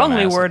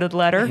strongly dumbass. worded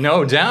letter.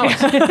 No doubt.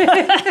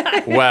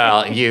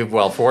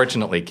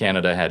 Fortunately,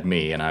 Canada had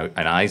me, and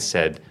I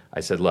said,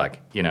 look,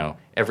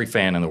 every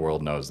fan in the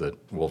world knows that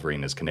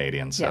Wolverine is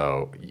Canadian,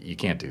 so you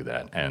can't do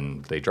that.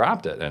 And they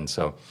dropped it. And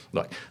so,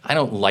 look, I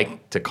don't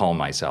like to call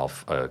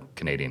myself a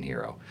Canadian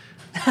hero.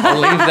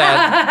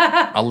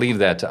 I'll leave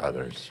that to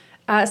others.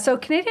 So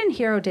Canadian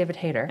hero David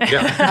Hayter. Oh,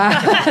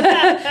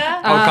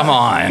 come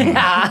on.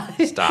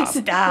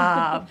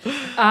 Stop.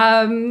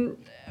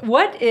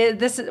 What is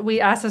this? We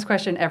ask this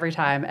question every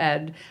time,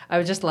 and I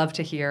would just love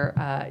to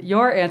hear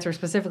your answer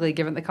specifically,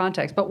 given the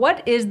context. But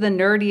what is the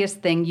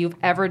nerdiest thing you've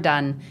ever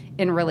done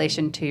in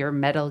relation to your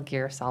Metal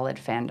Gear Solid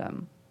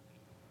fandom?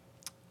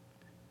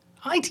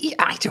 I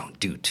don't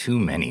do too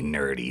many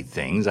nerdy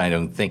things, I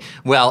don't think.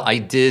 Well, I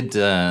did.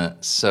 John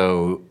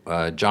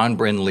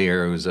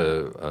Brindleer, who's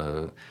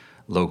a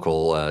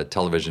local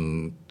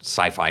television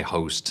sci-fi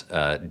host,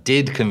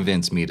 did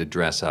convince me to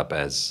dress up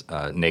as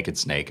Naked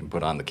Snake and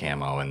put on the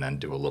camo and then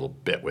do a little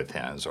bit with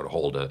him, sort of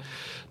hold a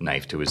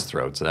knife to his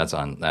throat. So that's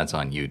on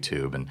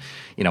YouTube. And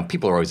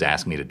people are always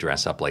asking me to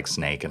dress up like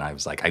Snake, and I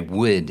was like, I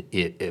would,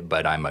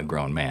 but I'm a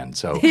grown man,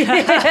 so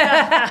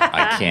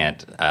I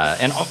can't.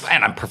 And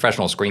I'm a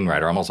professional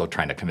screenwriter. I'm also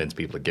trying to convince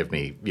people to give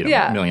me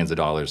millions of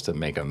dollars to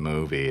make a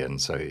movie, and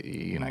so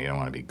you don't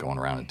want to be going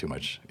around in too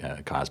much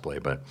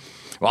cosplay. But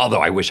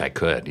although I wish I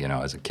could,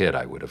 as a kid,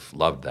 I would have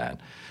loved that.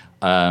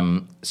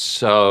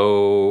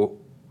 So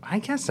I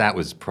guess that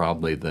was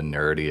probably the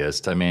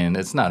nerdiest. I mean,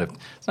 it's not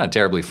a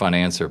terribly fun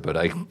answer, but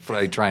I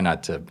try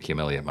not to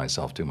humiliate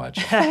myself too much.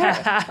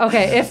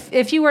 Okay,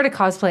 if you were to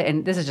cosplay,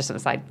 and this is just an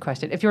aside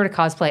question, if you were to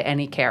cosplay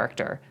any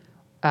character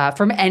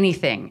from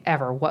anything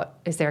ever, what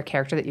is there a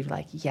character that you'd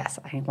like? Yes,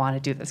 I want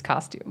to do this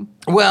costume.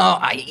 Well,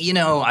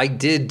 I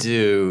did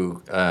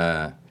do.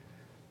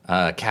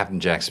 Captain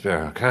Jack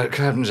Sparrow.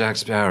 Captain Jack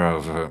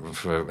Sparrow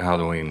for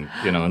Halloween,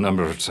 a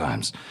number of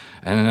times.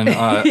 And then,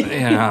 I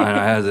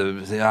had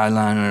the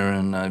eyeliner,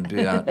 and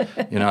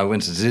I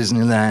went to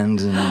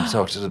Disneyland and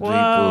talked to the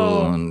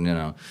people, and,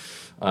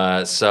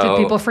 so. Did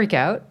people freak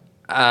out?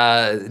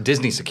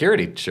 Disney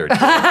security sure did.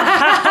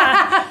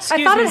 I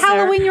thought at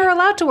Halloween you were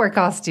allowed to wear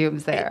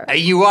costumes there.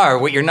 You are.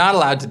 What you're not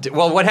allowed to do.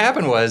 Well, what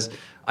happened was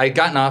I'd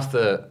gotten off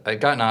the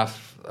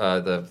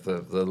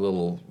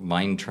little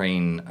mine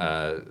train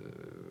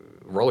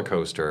roller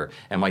coaster,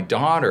 and my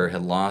daughter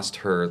had lost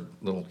her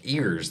little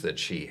ears that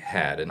she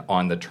had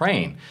on the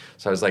train.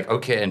 So I was like,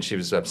 okay, and she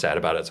was upset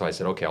about it. So I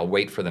said, okay, I'll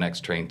wait for the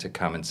next train to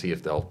come and see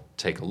if they'll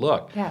take a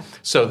look. Yeah.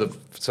 So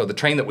the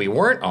train that we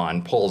weren't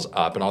on pulls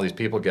up, and all these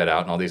people get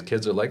out, and all these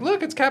kids are like,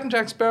 look, it's Captain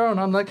Jack Sparrow. And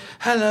I'm like,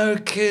 hello,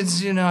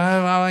 kids, how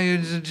are you?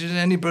 Did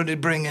anybody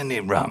bring any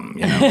rum?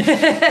 Like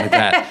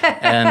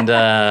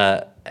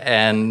that.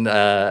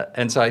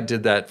 And so I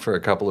did that for a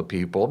couple of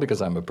people because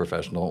I'm a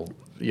professional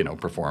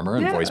performer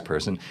and voice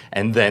person.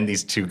 And then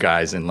these two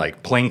guys in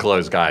like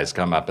plainclothes guys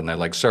come up and they're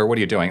like, "Sir, what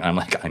are you doing?" I'm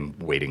like, "I'm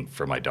waiting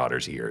for my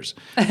daughter's ears.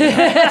 Do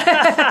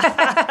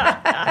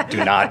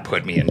not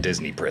put me in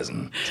Disney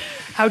prison."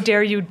 How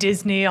dare you,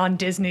 Disney on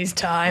Disney's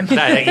time?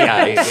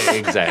 Yeah,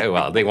 exactly.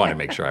 Well, they wanted to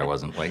make sure I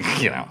wasn't like,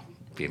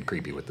 being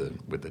creepy with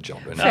the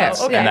children. Fair.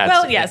 Okay. And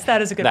Well, yes,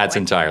 that is a good That's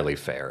point. entirely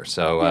fair.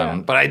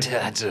 So, but I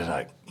did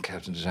like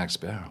Captain Jack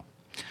Sparrow.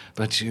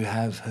 But you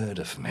have heard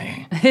of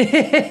me.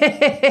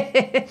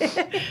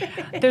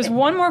 There's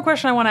one more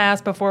question I want to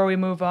ask before we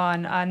move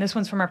on, and this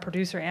one's from our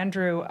producer,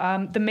 Andrew.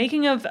 The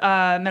making of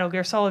Metal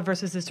Gear Solid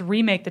versus this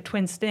remake, The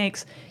Twin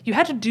Snakes, you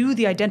had to do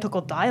the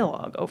identical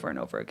dialogue over and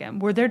over again.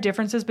 Were there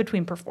differences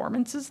between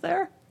performances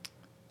there?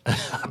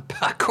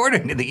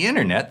 According to the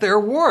internet, there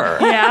were.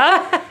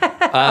 Yeah?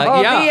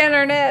 The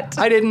internet.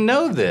 I didn't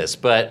know this,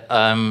 but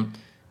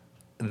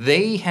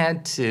they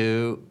had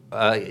to.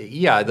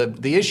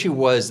 The issue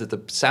was that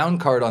the sound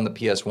card on the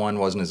PS1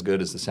 wasn't as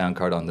good as the sound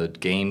card on the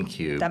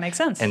GameCube. That makes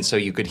sense. And so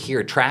you could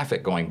hear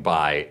traffic going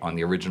by on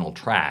the original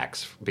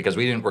tracks because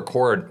we didn't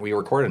record. We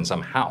recorded in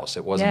some house.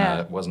 It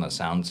wasn't a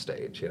sound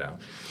stage,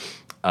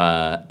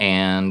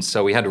 and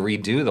so we had to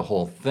redo the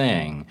whole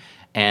thing.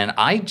 And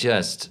I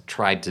just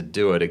tried to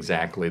do it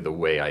exactly the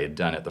way I had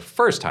done it the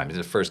first time.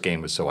 The first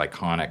game was so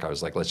iconic. I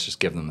was like, let's just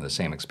give them the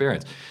same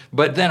experience.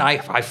 But then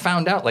I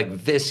found out,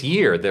 like, this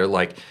year, they're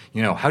like,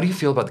 how do you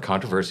feel about the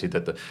controversy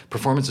that the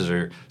performances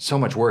are so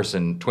much worse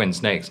in Twin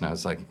Snakes? And I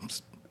was like,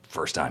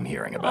 first time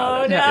hearing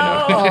about it.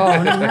 No.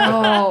 Oh,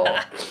 no.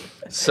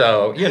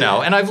 So,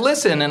 and I've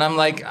listened, and I'm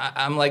like,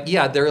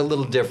 yeah, they're a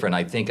little different.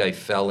 I think I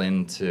fell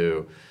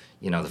into...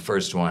 the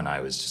first one, I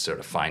was just sort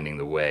of finding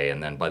the way,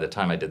 and then by the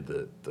time I did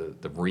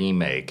the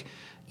remake,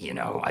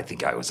 I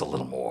think I was a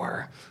little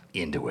more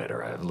into it,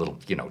 or a little,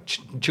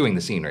 chewing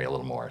the scenery a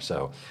little more.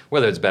 So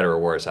whether it's better or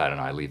worse, I don't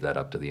know. I leave that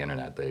up to the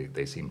internet.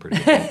 They seem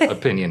pretty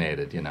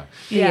opinionated, The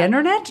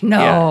internet? No.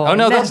 Yeah. Oh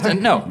no,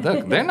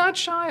 never. they're not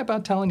shy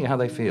about telling you how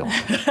they feel.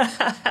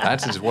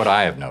 That's just what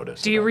I have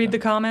noticed. Do you read the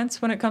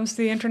comments when it comes to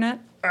the internet?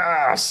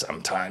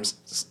 Sometimes.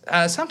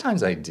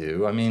 Sometimes I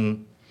do. I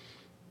mean.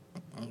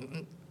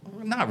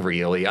 Not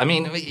really. I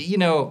mean,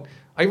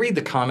 I read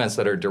the comments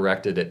that are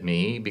directed at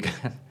me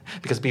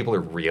because people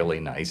are really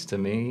nice to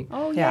me.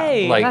 Oh, Yeah.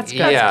 yay. Like, That's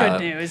good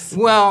news.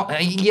 Well,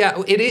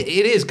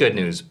 it is good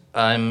news.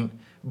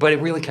 But it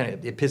really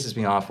it pisses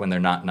me off when they're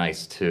not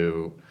nice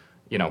to,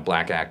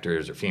 black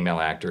actors or female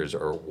actors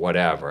or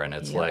whatever. And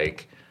it's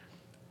like,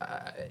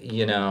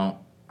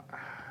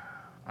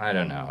 I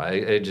don't know.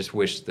 I just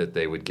wish that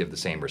they would give the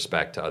same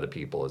respect to other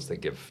people as they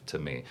give to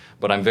me.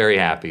 But I'm very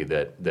happy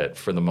that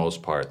for the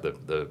most part,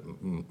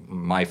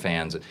 my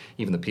fans,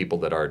 even the people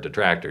that are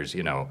detractors,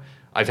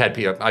 I've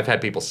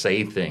had people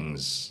say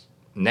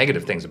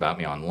negative things about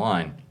me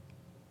online,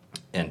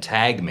 and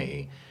tag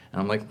me. And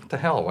I'm like, what the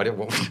hell?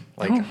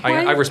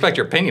 I respect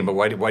your opinion, but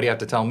why do you have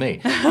to tell me?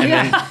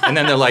 And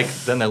then they're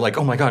like,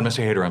 oh my God,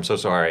 Mr. Hayter, I'm so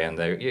sorry. And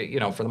they,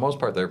 for the most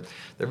part, they're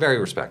very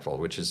respectful,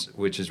 which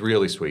is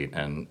really sweet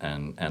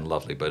and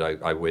lovely.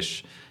 But I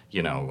wish,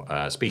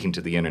 speaking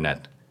to the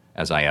internet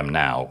as I am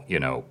now,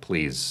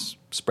 please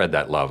spread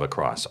that love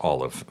across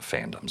all of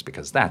fandoms,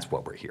 because that's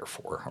what we're here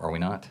for, are we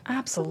not?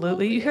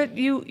 Absolutely.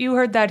 You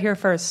heard that here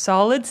first.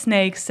 Solid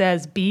Snake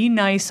says, be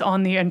nice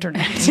on the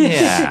internet.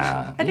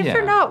 Yeah. And if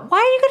you're not, why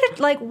are you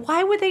gonna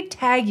why would they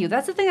tag you?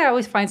 That's the thing I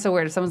always find so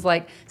weird. If someone's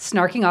like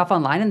snarking off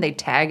online and they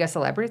tag a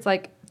celebrity, it's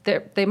like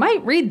they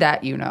might read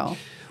that, Like,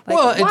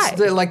 well, why?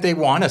 it's like they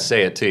want to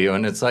say it to you,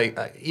 and it's like,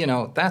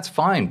 that's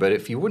fine, but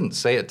if you wouldn't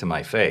say it to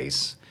my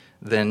face,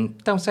 then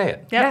don't say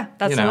it. Yeah,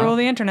 that's the rule of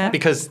the internet.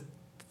 Because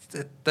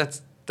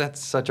that's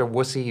such a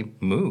wussy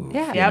move.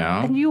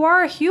 Yeah, and you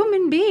are a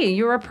human being.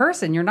 You're a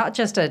person. You're not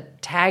just a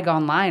tag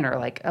online or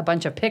like a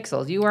bunch of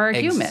pixels. You are a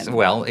human.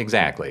 Well,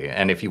 exactly.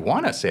 And if you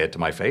want to say it to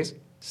my face,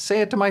 say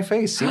it to my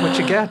face. See what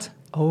you get.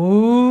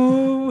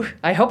 Oh,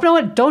 I hope no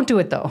one. Don't do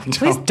it though.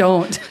 Please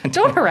don't.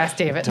 Don't harass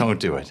David. Don't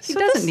do it. He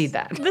doesn't need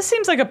that. This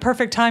seems like a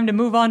perfect time to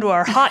move on to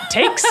our hot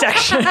takes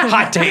section.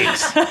 Hot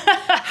takes.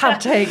 Hot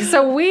takes.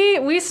 So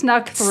we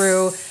snuck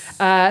through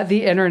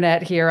the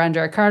internet here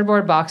under a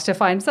cardboard box to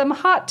find some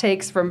hot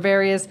takes from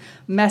various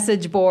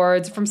message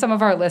boards from some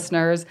of our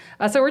listeners.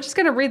 So we're just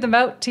going to read them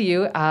out to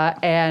you,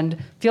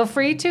 and feel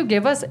free to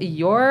give us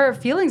your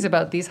feelings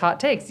about these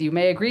hot takes. You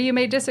may agree, you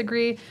may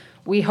disagree.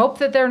 We hope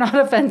that they're not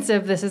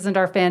offensive. This isn't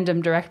our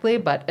fandom directly,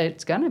 but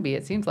it's going to be,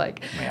 it seems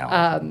like.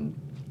 Well,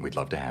 we'd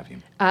love to have you.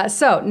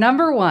 So,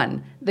 number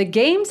one, the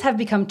games have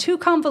become too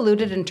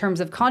convoluted in terms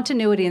of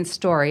continuity and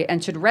story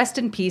and should rest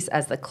in peace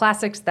as the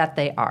classics that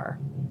they are.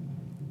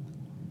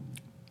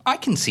 I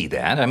can see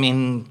that. I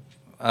mean,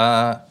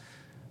 I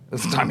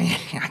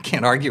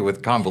can't argue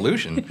with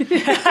convolution.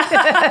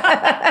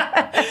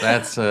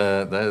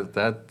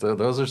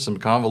 Those are some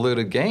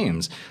convoluted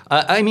games.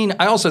 I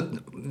also,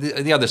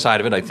 the other side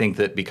of it, I think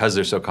that because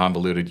they're so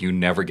convoluted, you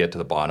never get to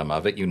the bottom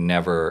of it. You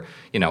never,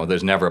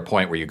 there's never a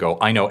point where you go,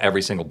 I know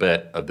every single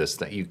bit of this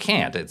thing. You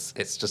can't. It's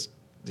just,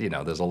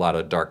 there's a lot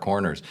of dark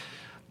corners.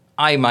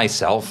 I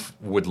myself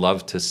would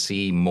love to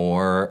see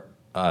more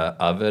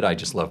of it. I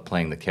just love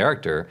playing the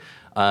character.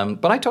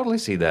 But I totally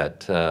see that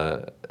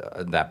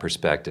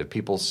perspective.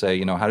 People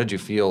say, how did you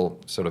feel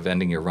sort of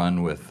ending your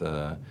run with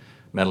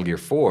Metal Gear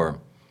 4?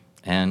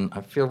 And I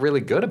feel really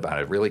good about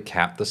it. It really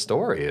capped the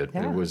story. It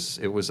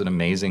was an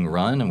amazing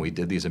run, and we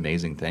did these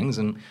amazing things,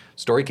 and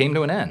story came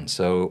to an end.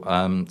 So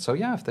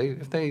yeah,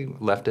 if they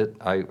left it,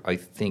 I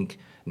think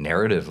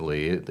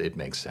narratively it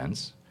makes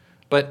sense.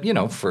 But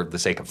for the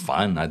sake of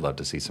fun, I'd love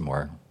to see some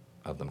more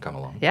of them come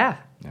along. Yeah,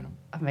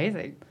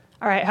 amazing.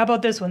 All right, how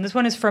about this one? This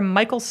one is from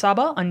Michael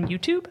Saba on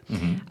YouTube.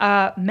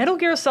 Metal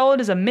Gear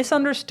Solid is a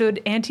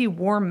misunderstood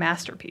anti-war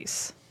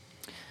masterpiece.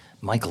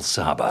 Michael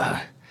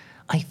Saba,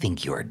 I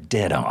think you're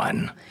dead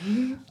on.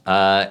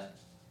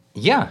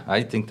 Yeah,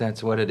 I think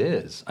that's what it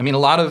is. I mean, a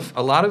lot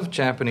of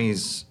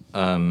Japanese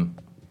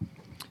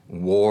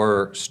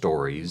war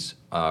stories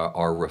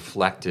are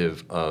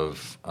reflective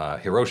of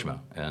Hiroshima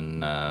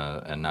and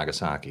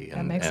Nagasaki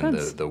and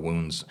the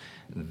wounds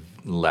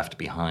left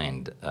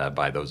behind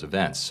by those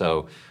events.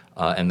 So,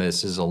 and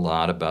this is a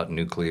lot about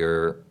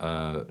nuclear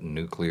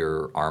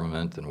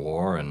armament and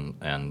war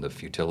and the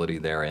futility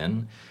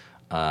therein.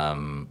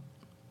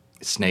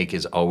 Snake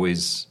is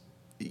always,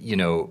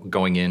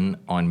 going in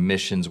on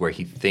missions where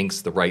he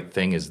thinks the right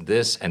thing is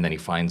this, and then he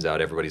finds out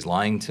everybody's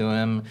lying to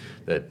him,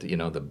 that,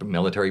 the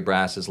military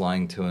brass is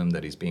lying to him,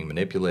 that he's being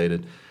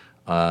manipulated.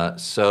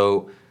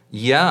 So,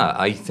 yeah,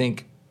 I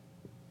think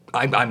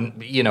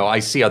I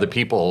see other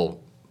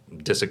people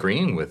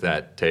disagreeing with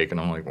that take,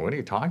 and I'm like, what are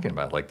you talking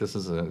about? Like, this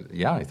is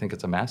I think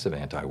it's a massive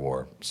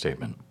anti-war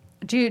statement.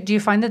 Do you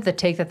find that the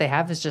take that they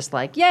have is just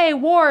like, yay,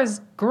 war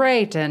is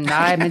great, and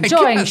I'm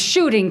enjoying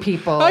shooting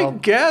people? I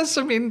guess.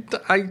 I mean,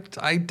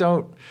 I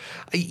don't.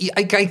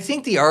 I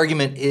think the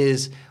argument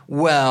is,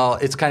 well,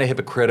 it's kind of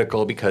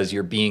hypocritical because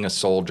you're being a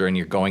soldier and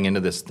you're going into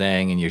this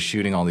thing and you're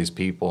shooting all these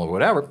people or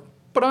whatever.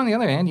 But on the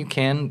other hand, you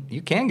can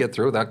get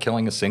through without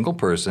killing a single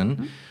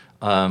person.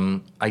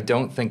 I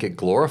don't think it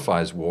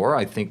glorifies war.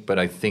 I think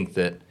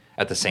that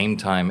at the same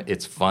time,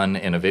 it's fun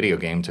in a video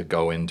game to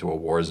go into a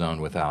war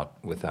zone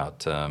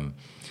without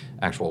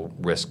actual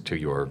risk to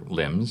your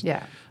limbs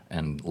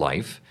and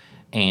life.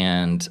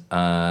 And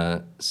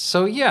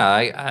so, yeah,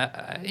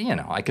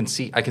 I can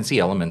see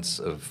elements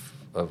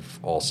of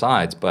all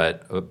sides,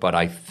 but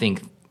I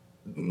think,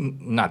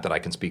 not that I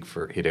can speak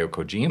for Hideo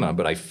Kojima,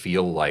 but I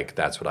feel like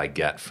that's what I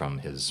get from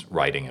his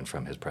writing and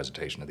from his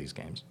presentation of these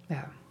games.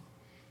 Yeah.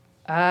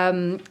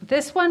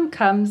 This one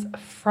comes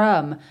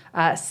from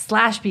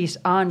Slashbeast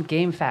on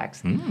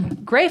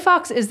GameFAQs. Gray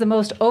Fox is the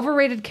most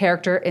overrated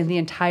character in the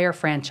entire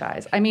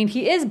franchise. I mean,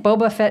 he is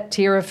Boba Fett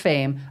tier of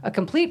fame, a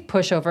complete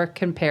pushover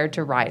compared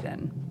to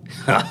Raiden.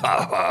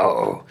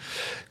 Oh,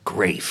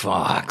 Gray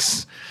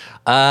Fox.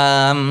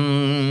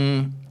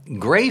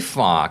 Gray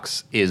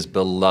Fox is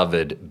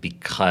beloved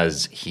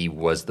because he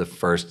was the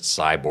first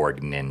cyborg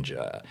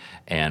ninja.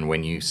 And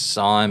when you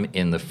saw him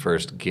in the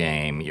first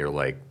game, you're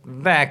like,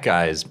 that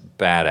guy's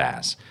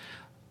badass.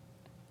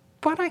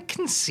 But I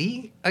can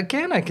see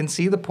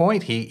the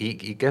point. He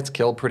gets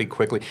killed pretty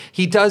quickly.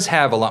 He does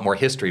have a lot more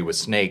history with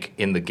Snake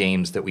in the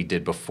games that we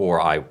did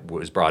before I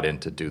was brought in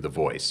to do the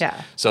voice. Yeah.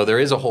 So there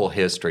is a whole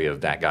history of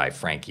that guy,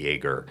 Frank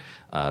Yeager,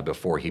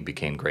 before he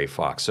became Gray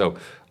Fox. So,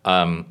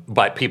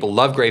 but people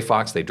love Gray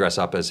Fox. They dress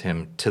up as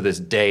him to this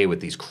day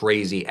with these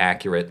crazy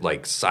accurate,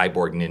 like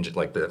cyborg ninja,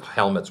 like the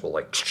helmets will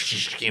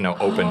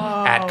open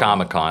at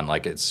Comic-Con.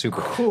 Like it's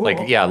super cool.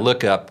 Like, yeah,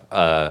 look up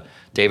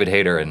David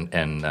Hayter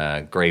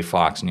and Gray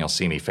Fox, and you'll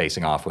see me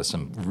facing off with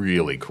some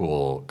really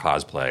cool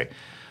cosplay.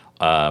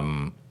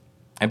 And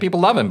people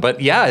love him.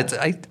 But yeah,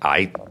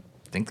 I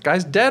think the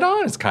guy's dead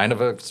on. It's kind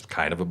of a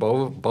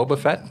Boba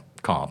Fett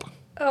comp.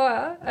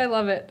 Oh, I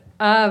love it.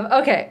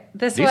 Okay,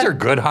 These are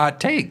good hot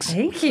takes.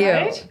 Thank you.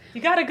 Right?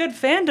 You got a good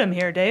fandom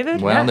here,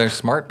 David. Well, they're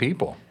smart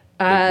people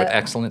with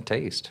excellent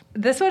taste.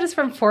 This one is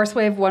from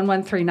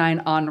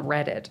ForceWave1139 on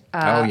Reddit.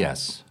 Oh,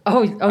 yes.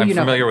 I'm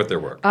familiar with their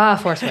work.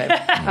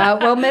 ForceWave.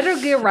 Well, Metal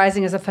Gear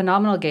Rising is a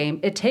phenomenal game.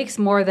 It takes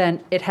more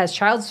than it has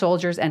child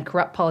soldiers and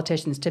corrupt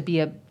politicians to be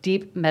a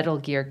deep Metal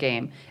Gear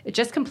game. It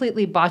just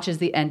completely botches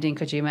the ending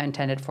Kojima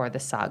intended for the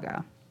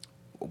saga.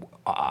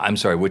 I'm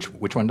sorry,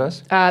 which one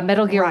does?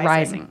 Metal Gear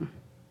Rising.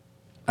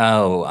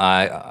 Oh,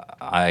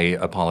 I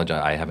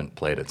apologize. I haven't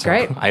played it. So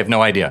Great. I have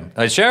no idea.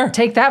 Sure.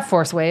 Take that,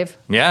 ForceWave.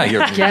 Yeah,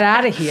 Get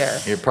out of here.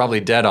 You're probably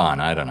dead on.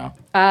 I don't know.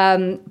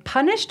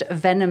 Punished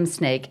Venom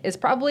Snake is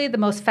probably the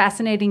most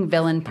fascinating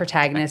villain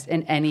protagonist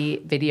in any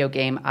video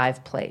game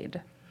I've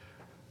played.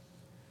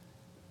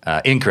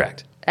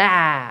 Incorrect. Do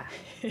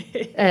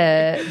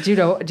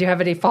you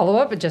have any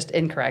follow-up? Just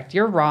incorrect.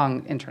 You're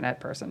wrong, internet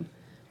person.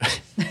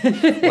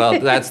 Well,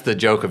 that's the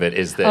joke of it,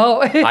 is that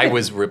I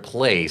was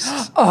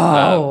replaced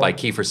by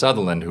Kiefer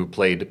Sutherland, who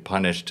played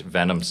Punished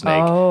Venom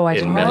Snake. Oh, I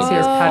didn't realize he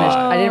was punished.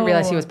 I didn't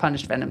realize he was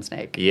Punished Venom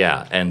Snake.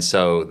 Yeah, and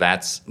so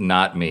that's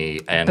not me.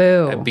 And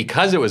Boo.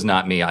 because it was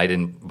not me, I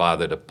didn't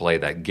bother to play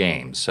that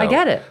game. So I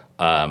get it.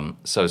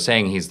 So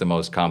saying he's the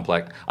most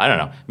complex, I don't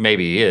know.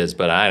 Maybe he is,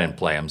 but I didn't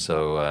play him,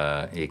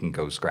 so he can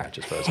go scratch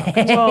as far as I'm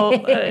concerned.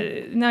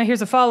 Well, now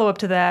here's a follow-up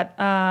to that.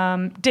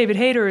 David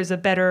Hayter is a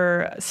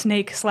better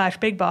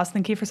Snake/Big Boss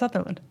than Kiefer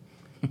Sutherland.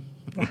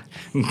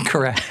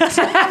 Correct.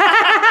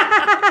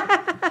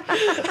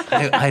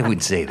 I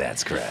would say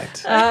that's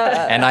correct.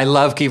 And I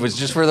love Kiefer.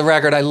 Just for the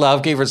record, I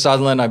love Kiefer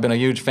Sutherland. I've been a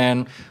huge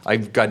fan. I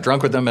got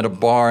drunk with him at a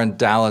bar in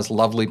Dallas.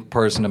 Lovely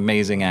person,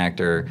 amazing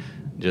actor.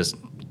 Just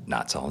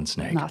not Solid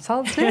Snake. Not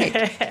Solid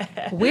Snake.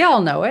 We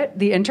all know it.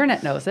 The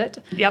internet knows it.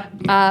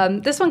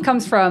 Yep. This one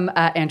comes from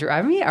Andrew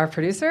Ivey, our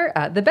producer.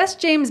 The best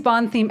James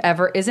Bond theme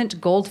ever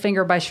isn't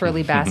Goldfinger by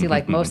Shirley Bassey,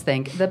 like most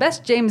think. The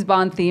best James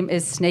Bond theme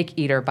is Snake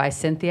Eater by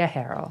Cynthia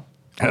Harrell.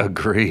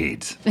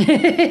 Agreed.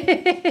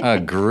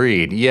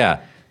 Agreed.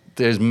 Yeah.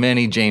 There's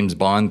many James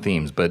Bond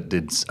themes, but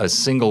did a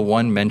single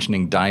one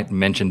mention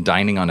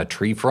dining on a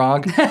tree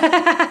frog?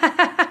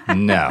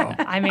 No.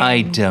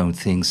 I don't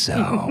think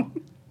so.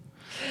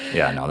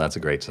 Yeah, no, that's a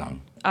great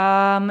song.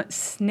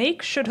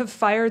 Snake should have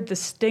fired the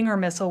Stinger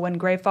missile when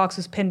Gray Fox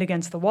was pinned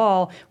against the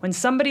wall. When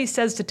somebody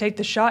says to take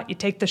the shot, you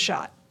take the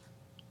shot.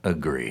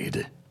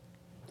 Agreed.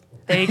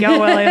 There you go,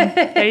 William.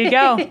 There you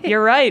go.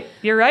 You're right.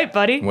 You're right,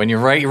 buddy. When you're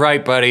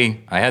right,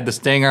 buddy. I had the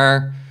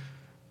Stinger.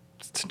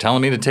 It's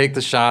telling me to take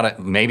the shot.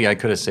 Maybe I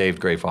could have saved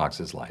Gray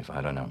Fox's life.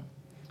 I don't know.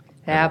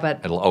 Yeah, but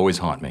it'll always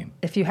haunt me.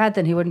 If you had,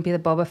 then he wouldn't be the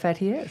Boba Fett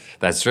he is.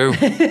 That's true.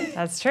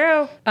 That's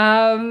true.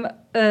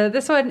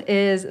 This one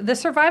is, the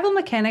survival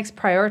mechanics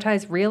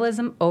prioritize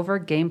realism over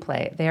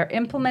gameplay. They are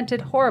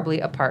implemented horribly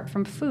apart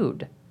from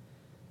food.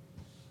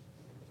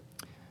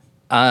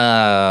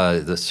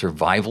 The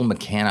survival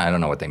mechanic. I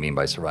don't know what they mean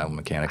by survival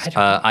mechanics.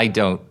 I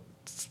don't.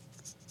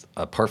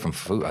 Apart from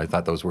food, I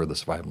thought those were the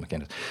survival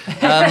mechanics.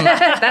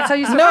 That's how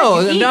you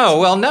survive.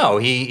 No.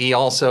 He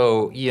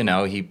also,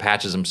 he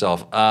patches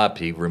himself up.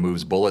 He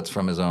removes bullets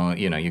from his own.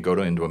 You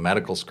go into a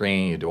medical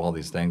screen. You do all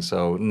these things.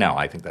 So no,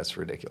 I think that's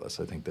ridiculous.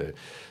 I think that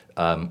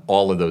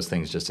all of those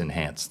things just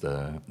enhance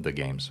the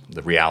games,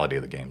 the reality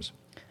of the games.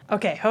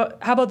 Okay, how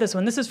about this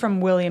one? This is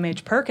from William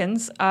H.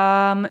 Perkins.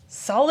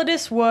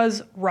 Solidus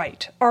was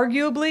right.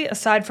 Arguably,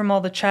 aside from all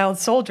the child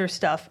soldier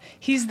stuff,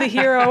 he's the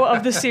hero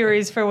of the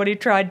series for what he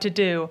tried to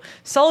do.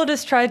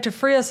 Solidus tried to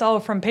free us all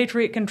from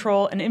Patriot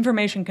control and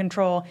information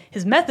control.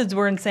 His methods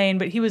were insane,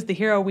 but he was the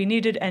hero we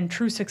needed and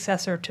true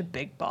successor to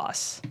Big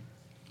Boss.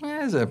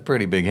 There's a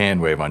pretty big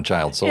hand wave on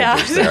child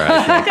soldiers there,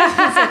 I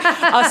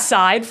think.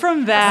 Aside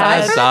from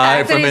that.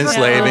 Aside from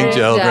enslaving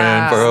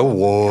children for a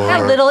war.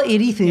 That little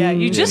itty thing. Yeah,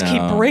 you just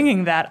keep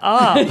bringing that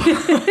up.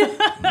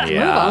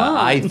 Yeah,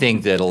 I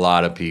think that a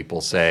lot of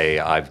people say,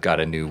 I've got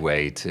a new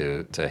way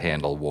to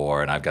handle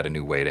war and I've got a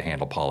new way to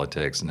handle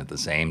politics, and at the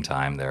same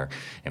time they're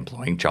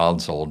employing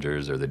child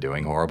soldiers or they're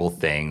doing horrible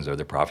things or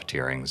they're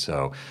profiteering.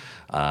 So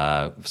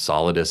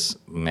Solidus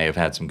may have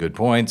had some good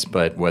points,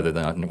 but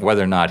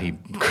whether or not he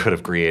could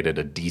have created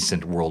a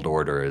decent world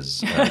order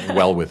is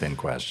well within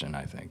question,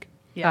 I think.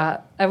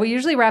 Yeah. We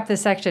usually wrap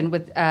this section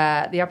with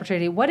the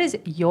opportunity. What is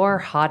your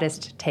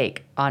hottest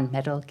take on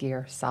Metal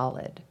Gear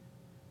Solid?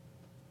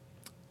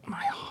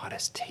 My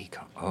hottest take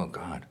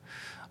God.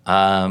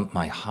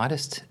 My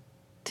hottest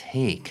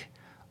take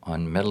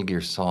on Metal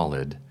Gear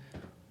Solid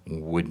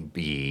would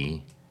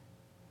be...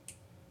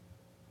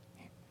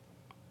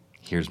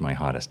 Here's my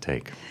hottest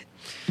take.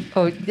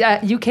 Oh,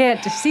 yeah, you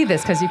can't see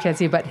this because you can't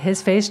see, but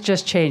his face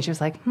just changed. He was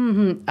like,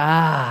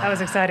 That was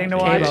exciting to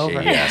watch. Game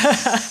over.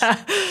 Yes.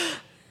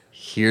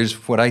 Here's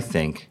what I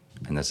think,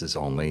 and this is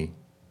only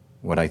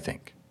what I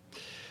think.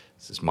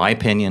 This is my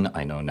opinion.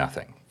 I know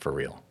nothing, for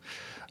real.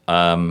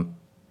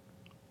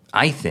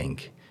 I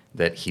think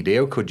that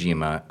Hideo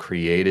Kojima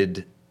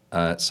created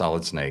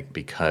Solid Snake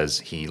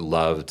because he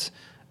loved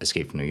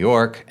Escape from New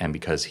York and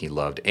because he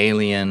loved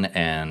Alien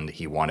and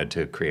he wanted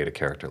to create a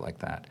character like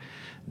that.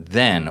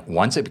 Then,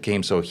 once it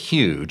became so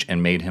huge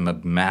and made him a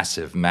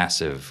massive,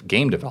 massive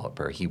game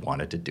developer, he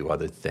wanted to do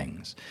other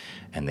things.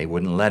 And they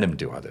wouldn't let him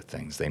do other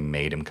things. They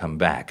made him come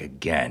back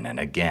again and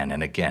again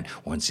and again.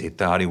 Once he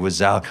thought he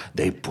was out,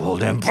 they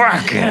pulled him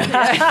back in.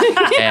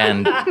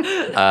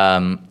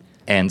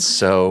 And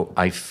so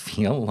I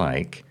feel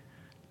like,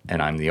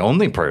 and I'm the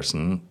only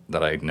person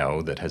that I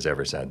know that has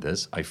ever said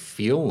this, I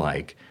feel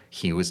like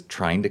he was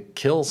trying to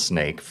kill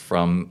Snake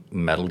from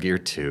Metal Gear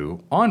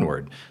 2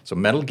 onward. So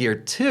Metal Gear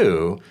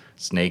 2,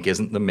 Snake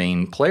isn't the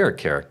main player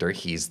character.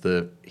 He's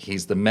the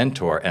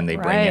mentor, and they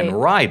bring in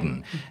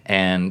Raiden.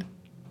 And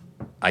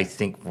I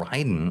think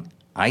Raiden,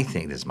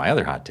 this is my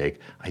other hot take,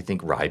 I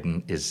think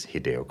Raiden is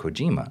Hideo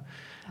Kojima.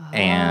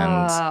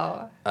 And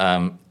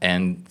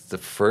the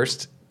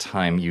first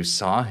time you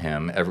saw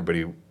him,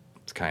 everybody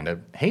kind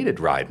of hated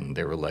Raiden.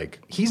 They were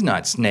like, he's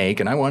not Snake,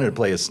 and I wanted to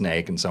play as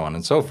Snake, and so on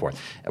and so forth,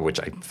 which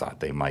I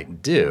thought they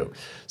might do.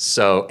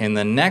 So in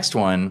the next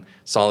one,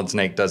 Solid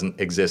Snake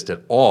doesn't exist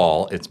at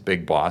all. It's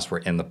Big Boss. We're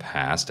in the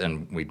past,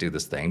 and we do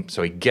this thing.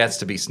 So he gets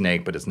to be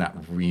Snake, but it's not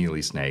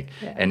really Snake.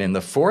 Yeah. And in the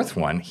fourth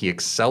one, he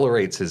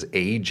accelerates his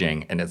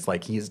aging, and it's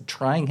like he's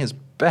trying his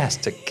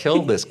best to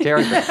kill this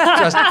character.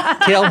 Just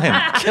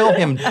kill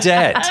him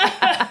dead.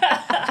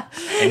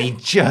 And he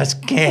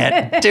just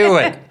can't do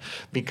it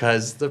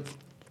because the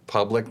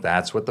public,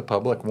 that's what the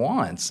public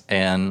wants.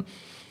 And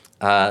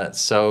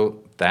so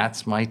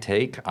that's my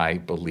take. I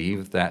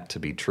believe that to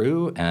be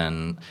true.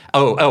 And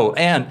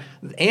and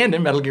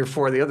in Metal Gear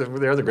 4, the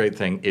other great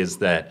thing is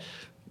that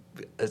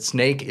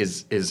Snake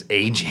is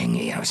aging,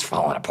 he's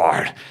falling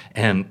apart,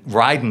 and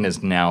Raiden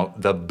is now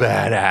the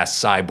badass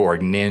cyborg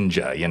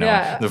ninja.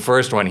 Yeah. The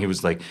first one he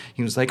was like,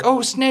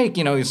 oh, Snake,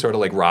 he's sort of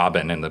like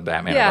Robin in the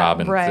Batman and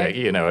Robin right.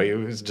 thing. He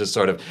was just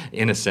sort of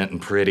innocent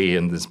and pretty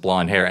and this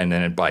blonde hair. And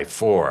then by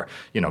 4,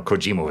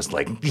 Kojima was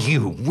like,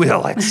 you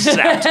will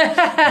accept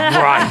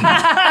Raiden.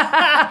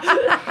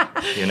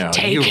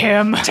 Take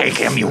him. Take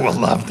him. You will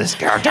love this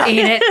character. Eat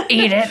it.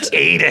 Eat it.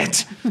 Eat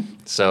it.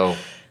 So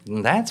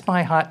that's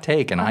my hot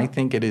take, and I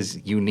think it is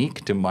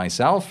unique to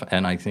myself,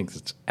 and I think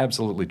it's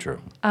absolutely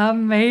true.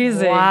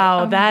 Amazing.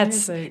 Wow,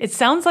 Amazing. it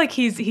sounds like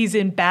he's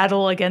in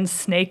battle against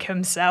Snake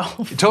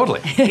himself.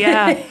 Totally.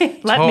 Yeah,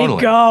 let me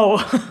Totally.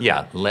 go.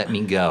 Yeah, let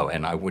me go,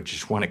 and I would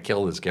just want to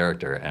kill this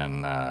character,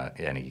 and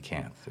he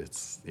can't.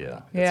 It's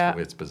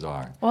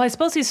bizarre. Well, I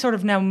suppose he's sort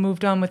of now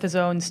moved on with his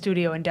own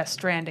studio and Death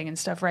Stranding and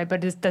stuff, right?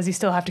 But does he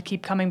still have to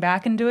keep coming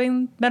back and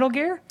doing Metal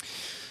Gear?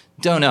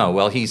 Don't know.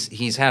 Well,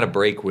 he's had a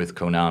break with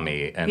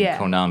Konami, and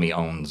Konami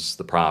owns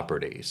the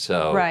property.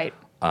 So, right.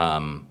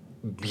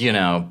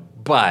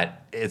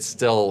 But it's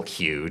still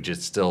huge.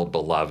 It's still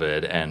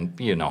beloved, and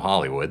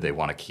Hollywood, they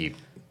want to keep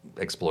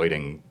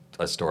exploiting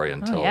a story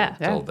until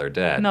they're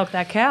dead. Milk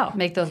that cow.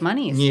 Make those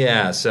monies.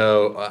 Yeah.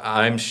 So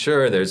I'm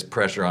sure there's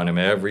pressure on him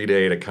every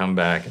day to come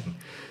back and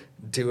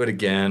do it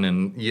again,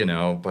 and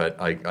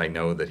but I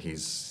know that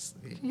he's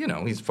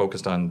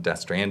focused on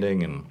Death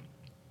Stranding and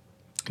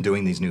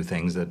doing these new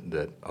things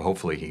that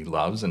hopefully he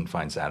loves and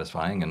finds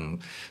satisfying,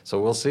 and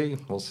so we'll see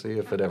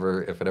if it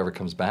ever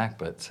comes back,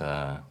 but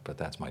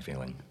that's my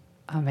feeling.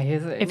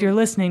 Amazing. If you're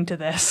listening to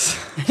this,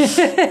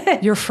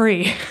 you're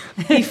free.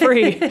 Be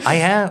free. I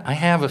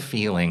have a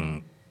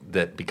feeling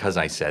that because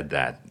I said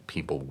that,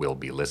 people will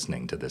be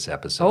listening to this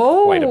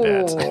episode quite a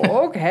bit.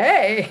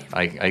 Okay.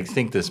 I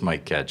think this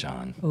might catch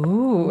on.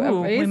 Ooh, We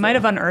amazing. might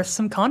have unearthed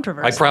some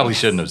controversy. I probably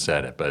shouldn't have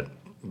said it, but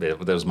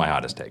that was my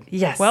hottest take.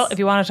 Yes. Well, if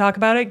you want to talk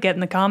about it, get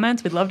in the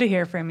comments. We'd love to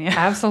hear from you.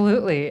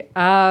 Absolutely.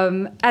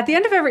 At the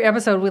end of every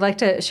episode, we like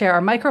to share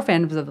our micro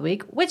fandoms of the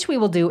week, which we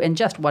will do in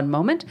just one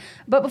moment.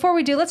 But before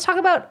we do, let's talk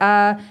about,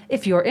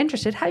 if you're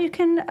interested, how you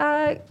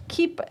can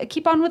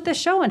keep on with this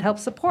show and help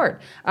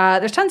support.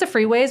 There's tons of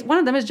free ways. One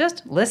of them is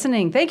just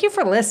listening. Thank you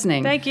for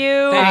listening. Thank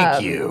you.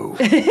 Thank you.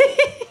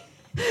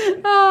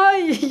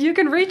 You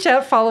can reach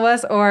out, follow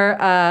us, or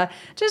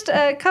just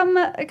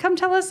come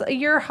tell us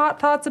your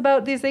hot thoughts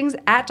about these things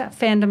at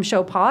Fandom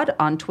Show Pod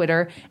on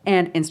Twitter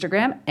and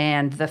Instagram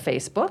and the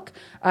Facebook.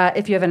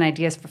 If you have any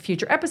ideas for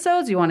future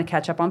episodes, you want to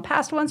catch up on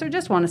past ones, or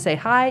just want to say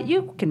hi,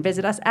 you can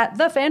visit us at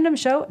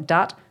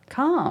thefandomshow.com.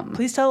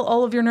 Please tell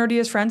all of your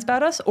nerdiest friends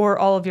about us, or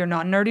all of your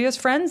non-nerdiest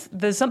friends.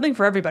 There's something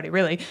for everybody,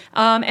 really.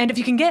 And if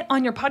you can get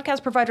on your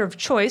podcast provider of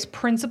choice,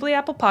 principally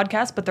Apple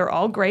Podcasts, but they're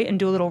all great, and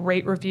do a little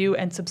rate, review,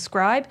 and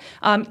subscribe.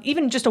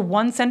 Even just a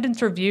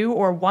one-sentence review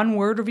or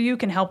one-word review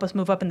can help us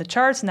move up in the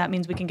charts, and that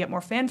means we can get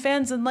more fans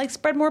and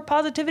spread more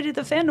positivity to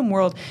the fandom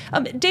world.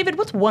 David,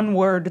 what's one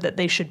word that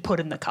they should put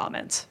in the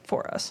comments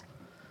for us?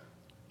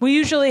 We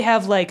usually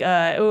have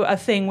a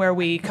thing where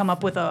we come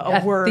up with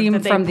a word theme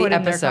that they from the put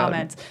in their episode.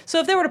 comments. So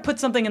if they were to put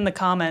something in the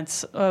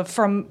comments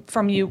from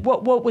you,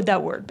 what would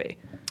that word be?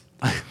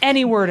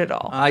 Any word at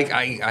all.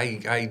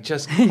 I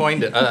just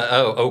coined it.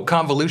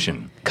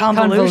 Convolution.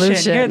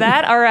 Convolution. Hear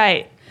that? All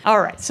right.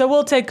 So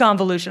we'll take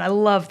convolution. I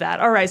love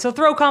that. All right. So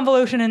throw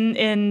convolution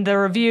in the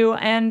review,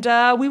 and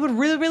we would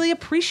really, really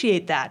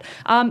appreciate that.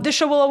 This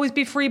show will always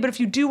be free, but if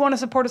you do want to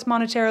support us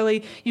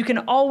monetarily, you can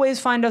always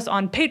find us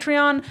on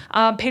Patreon,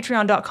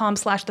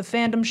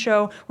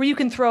 patreon.com/thefandomshow, where you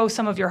can throw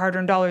some of your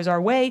hard-earned dollars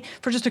our way.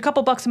 For just a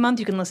couple bucks a month,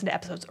 you can listen to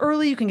episodes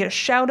early, you can get a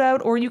shout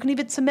out, or you can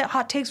even submit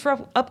hot takes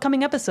for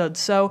upcoming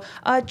episodes. So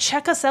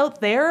check us out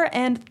there,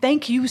 and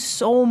thank you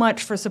so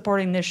much for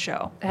supporting this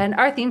show. And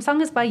our theme song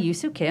is by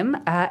Yusu Kim,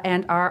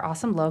 and our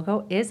awesome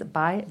logo is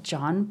by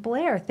John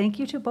Blair. Thank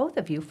you to both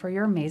of you for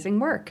your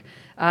amazing work.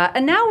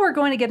 And now we're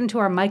going to get into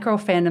our micro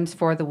fandoms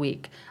for the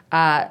week.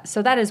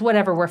 So that is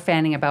whatever we're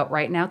fanning about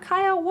right now.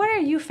 Kyle, what are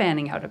you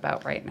fanning out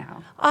about right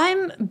now?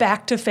 I'm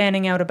back to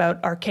fanning out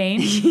about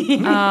Arcane. Is it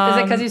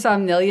because you saw a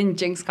million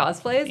Jinx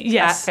cosplays?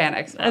 Yes. At Fan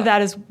Expo.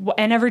 That is,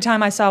 and every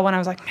time I saw one, I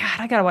was like, man,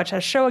 I gotta watch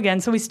that show again.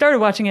 So we started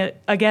watching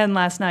it again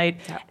last night,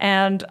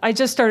 and I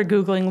just started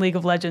Googling League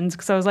of Legends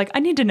because I was like,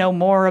 I need to know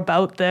more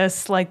about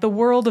this. Like, the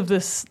world of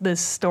this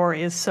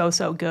story is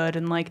so good,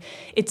 and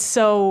it's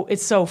so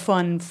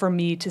fun for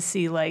me to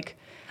see. I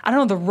don't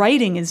know, the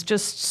writing is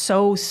just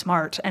so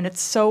smart, and it's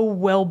so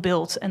well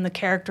built, and the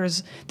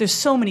characters, there's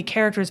so many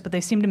characters, but they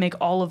seem to make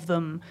all of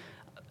them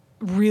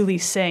really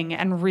sing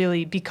and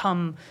really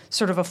become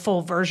sort of a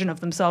full version of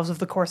themselves over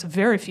the course of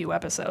very few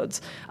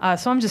episodes.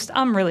 So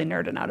I'm really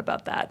nerding out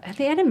about that. And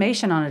the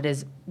animation on it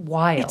is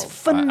wild. It's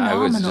phenomenal. I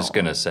was just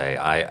gonna say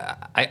I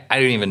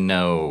don't even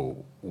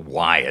know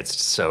why it's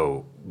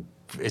so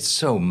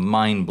so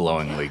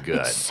mind-blowingly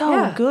good.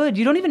 So good.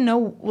 You don't even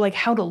know like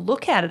how to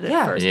look at it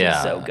at first.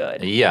 It's so good.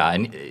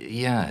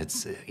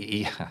 It's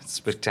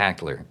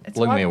spectacular.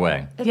 Blew me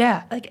away. It's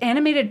Yeah. like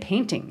animated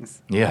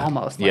paintings. Yeah.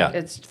 Almost. Yeah. Like,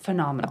 it's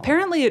phenomenal.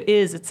 Apparently it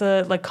is. It's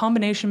a like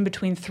combination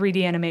between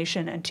 3D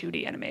animation and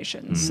 2D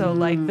animation. So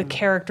like the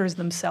characters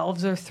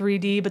themselves are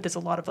 3D, but there's a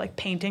lot of like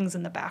paintings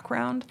in the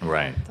background.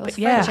 Right. Those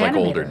yeah. French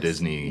Like older animators.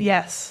 Disney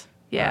Yes.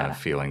 Yeah.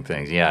 feeling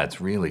things. Yeah, it's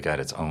really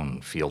got its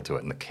own feel to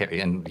it.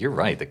 And you're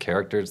right, the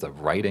characters, the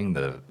writing,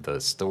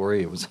 the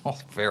story, it was all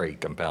very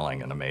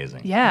compelling and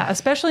amazing. Yeah,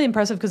 especially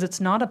impressive because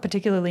it's not a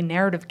particularly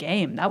narrative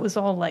game. That was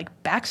all like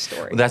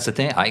backstory. Well, that's the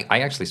thing.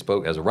 I actually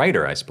spoke, as a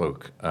writer, I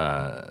spoke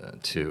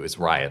to, it's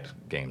Riot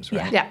Games,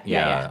 right?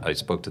 Yeah. I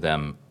spoke to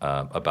them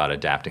about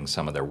adapting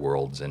some of their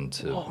worlds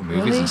into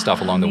movies and stuff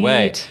along the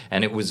way. Neat.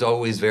 And it was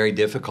always very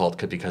difficult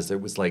because there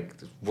was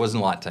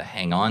wasn't a lot to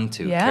hang on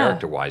to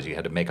character-wise. You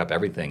had to make up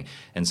everything.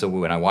 And so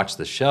when I watched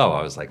the show,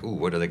 I was like, ooh,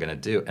 what are they going to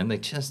do? And they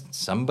just,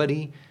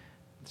 somebody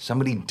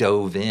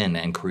dove in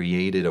and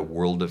created a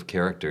world of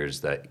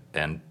characters that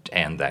and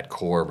that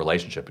core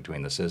relationship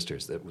between the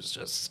sisters that was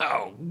just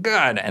so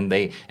good. And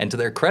to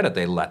their credit,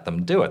 they let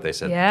them do it. They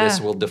said,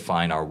 this will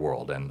define our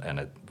world. And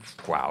it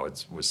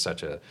was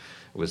such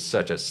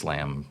a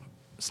slam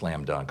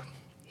dunk.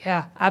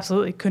 Yeah,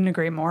 absolutely. Couldn't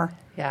agree more.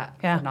 Yeah.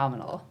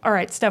 Phenomenal. All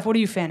right, Steph, what are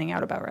you fanning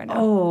out about right now?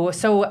 Oh,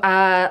 so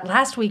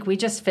last week we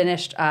just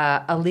finished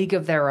A League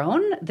of Their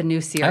Own, the new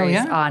series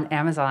on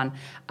Amazon,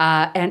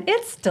 and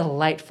it's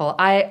delightful.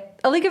 A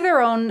League of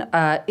Their Own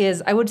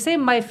is, I would say,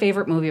 my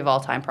favorite movie of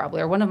all time,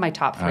 probably, or one of my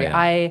top three.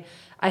 I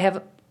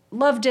have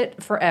loved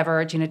it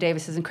forever. Gina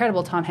Davis is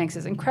incredible. Tom Hanks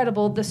is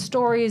incredible. The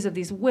stories of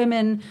these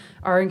women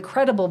are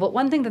incredible. But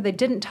one thing that they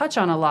didn't touch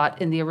on a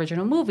lot in the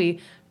original movie,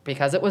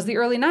 because it was the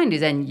early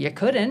 90s and you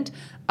couldn't,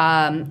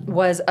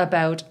 was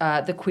about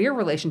the queer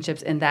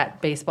relationships in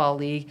that baseball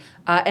league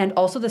and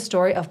also the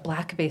story of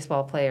black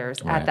baseball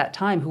players at that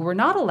time who were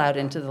not allowed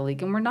into the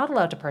league and were not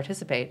allowed to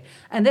participate.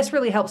 And this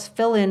really helps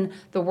fill in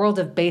the world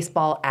of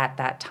baseball at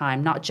that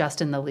time, not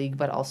just in the league,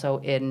 but also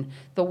in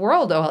the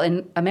world,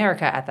 in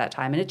America at that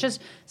time. And it's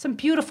just some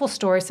beautiful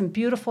stories, some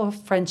beautiful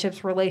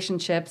friendships,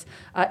 relationships.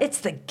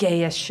 It's the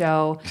gayest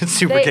show. It's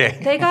super gay.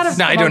 They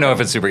got I don't know if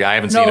it's super gay. I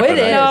haven't No, seen it. it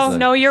is.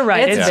 No, you're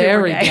right. It's super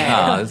very gay. gay.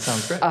 Oh, that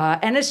sounds great.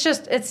 And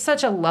it's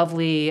such a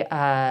lovely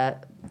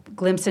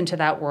glimpse into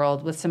that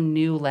world with some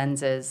new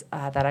lenses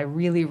that I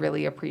really,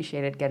 really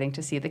appreciated getting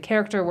to see. The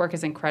character work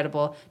is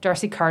incredible.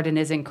 Darcy Carden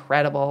is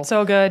incredible.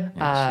 So good.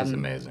 Yeah, she's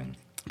amazing.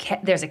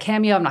 There's a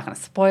cameo. I'm not going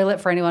to spoil it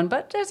for anyone,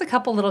 but there's a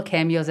couple little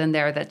cameos in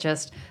there that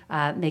just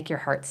make your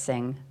heart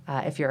sing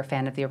if you're a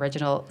fan of the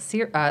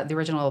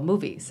original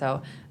movie.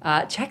 So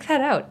check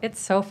that out. It's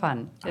so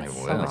fun. It's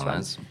so much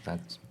fun. That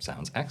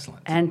sounds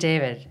excellent. And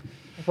David,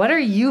 what are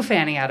you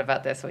fanning out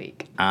about this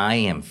week? I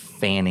am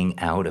fanning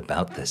out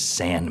about the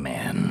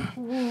Sandman.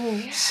 Ooh,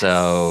 yes.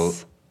 So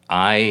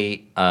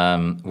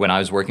when I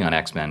was working on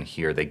X-Men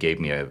here, they gave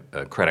me a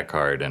credit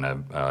card and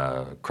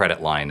a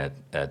credit line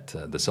at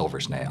the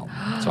Silver Snail.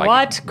 So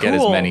I could get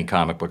as many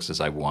comic books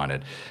as I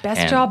wanted.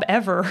 Best job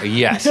ever.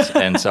 Yes.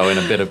 And so in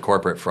a bit of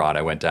corporate fraud,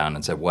 I went down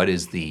and said, what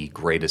is the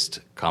greatest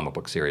comic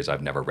book series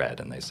I've never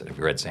read? And they said, have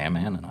you read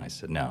Sandman? And I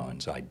said, no.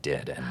 And so I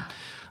did. And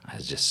I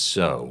was just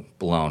so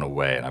blown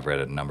away. And I've read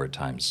it a number of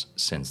times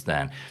since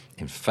then.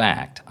 In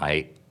fact,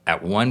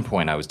 at one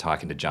point I was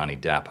talking to Johnny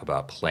Depp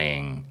about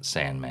playing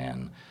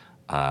Sandman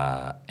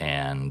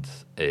and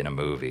in a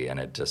movie, and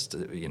it just,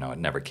 it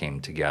never came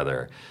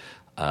together.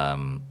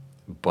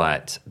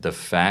 But the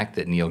fact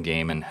that Neil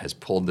Gaiman has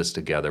pulled this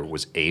together,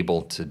 was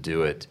able to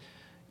do it,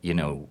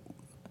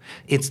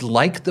 it's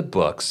like the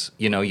books.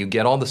 You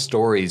get all the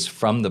stories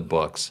from the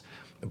books,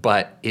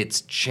 but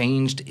it's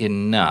changed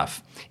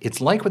enough.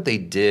 It's like what they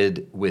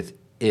did with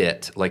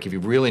It. Like if you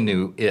really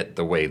knew It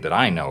the way that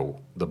I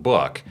know the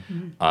book,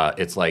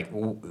 it's like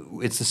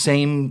it's the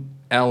same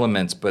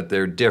elements, but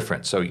they're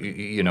different. So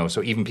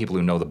so even people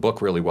who know the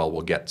book really well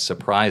will get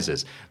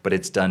surprises. But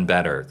it's done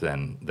better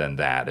than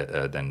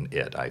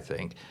It. I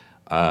think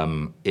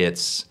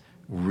it's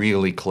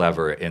really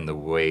clever in the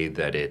way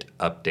that it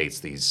updates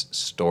these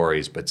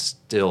stories, but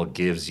still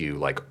gives you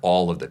like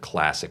all of the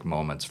classic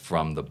moments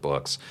from the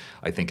books.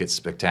 I think it's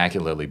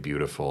spectacularly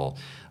beautiful.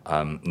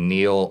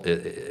 Neil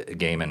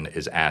Gaiman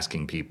is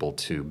asking people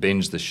to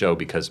binge the show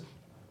because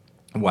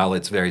while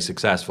it's very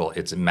successful,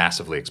 it's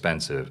massively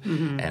expensive,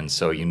 and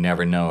so you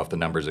never know if the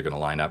numbers are going to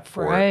line up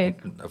for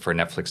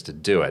Netflix to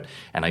do it.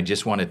 And I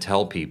just want to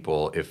tell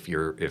people, if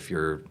you're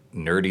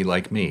nerdy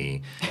like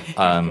me,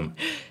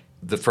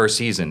 the first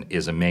season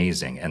is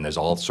amazing, and there's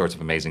all sorts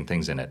of amazing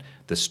things in it.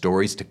 The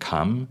stories to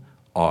come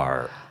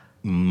are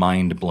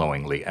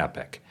mind-blowingly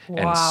epic.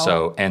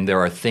 Wow. And there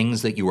are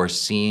things that you are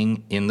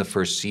seeing in the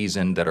first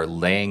season that are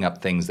laying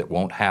up things that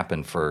won't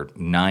happen for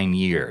 9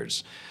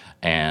 years,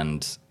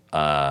 and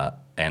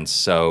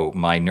so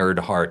my nerd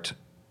heart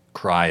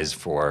cries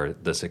for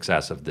the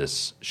success of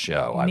this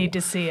show. You need to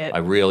see it. I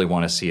really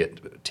want to see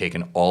it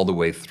taken all the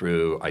way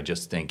through. I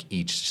just think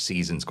each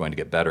season's going to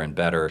get better and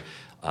better.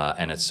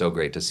 And it's so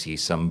great to see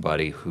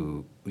somebody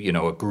who,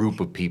 a group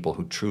of people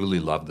who truly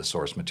love the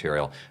source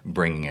material,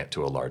 bringing it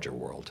to a larger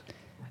world.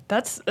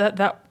 That's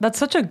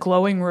such a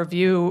glowing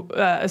review,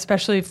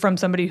 especially from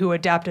somebody who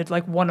adapted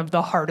like one of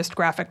the hardest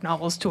graphic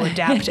novels to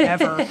adapt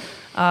ever.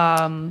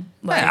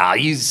 Well,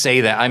 you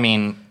say that. I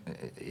mean,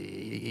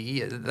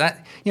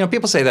 that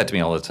people say that to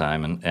me all the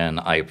time, and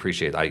I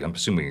appreciate. I'm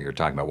assuming you're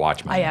talking about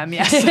Watchmen. I am,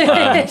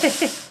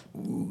 yes.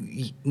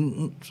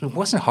 It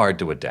wasn't hard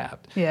to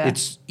adapt. Yeah.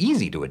 It's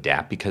easy to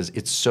adapt because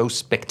it's so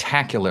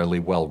spectacularly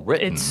well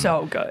written. It's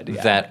so good.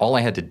 Yeah. That all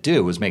I had to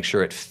do was make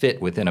sure it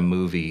fit within a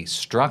movie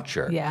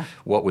structure. Yeah.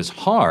 What was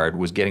hard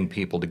was getting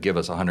people to give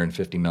us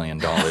 $150 million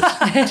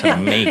to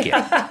make it.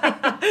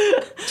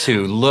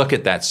 To look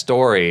at that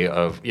story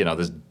of,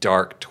 this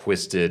dark,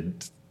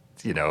 twisted,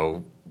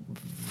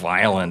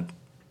 violent,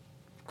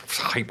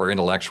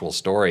 hyper-intellectual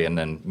story and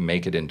then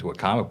make it into a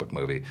comic book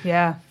movie.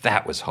 Yeah.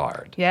 That was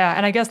hard. Yeah,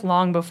 and I guess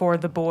long before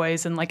The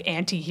Boys and like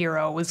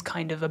Anti-Hero was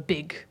kind of a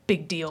big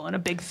deal and a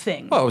big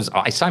thing. Well,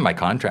 I signed my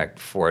contract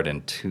for it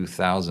in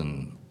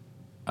 2001.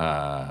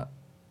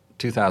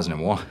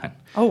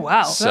 Oh,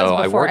 wow. So that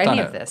was before I worked on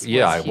any it. of this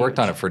Yeah, was I worked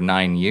on huge. it for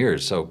 9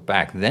 years. So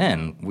back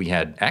then we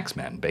had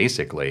X-Men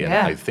basically, and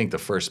Yeah. I think the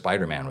first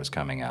Spider-Man was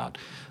coming out.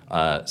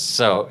 It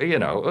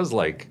was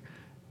like,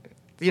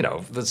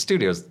 the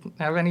studios didn't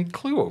have any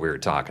clue what we were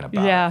talking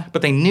about. Yeah.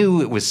 But they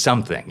knew it was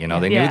something. They knew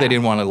Yeah. they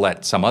didn't want to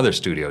let some other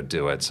studio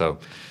do it. So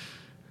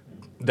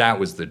that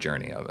was the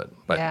journey of it.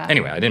 But Yeah.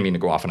 anyway, I didn't mean to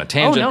go off on a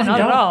tangent. no, not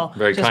at all.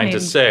 Very Just kind to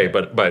mean- say,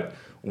 but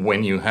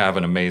when you have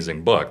an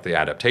amazing book, the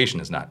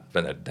adaptation is not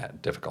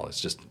that difficult. It's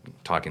just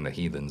talking the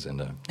heathens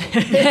into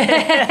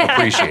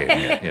appreciating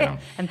it.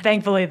 And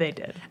thankfully they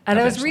did. And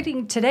I was Eventually.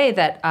 reading today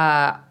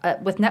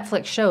that with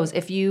Netflix shows,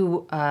 if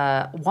you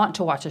want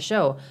to watch a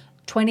show,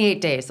 28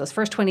 days, those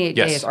first 28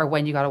 Yes. days are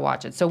when you got to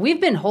watch it. So we've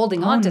been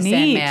holding on to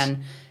neat.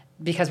 Sandman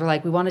because we're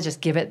like, we want to just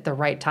give it the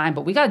right time,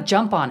 but we got to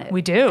jump on it.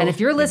 We do. And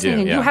if you're listening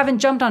and you yeah. haven't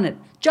jumped on it,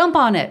 jump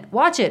on it.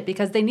 Watch it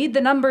because they need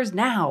the numbers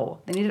now.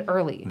 They need it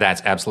early.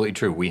 That's absolutely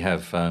true. We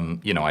have,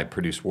 I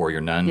produced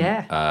Warrior Nun,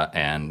 Yeah.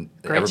 and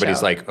Great everybody's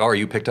show. like, "Oh, are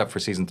you picked up for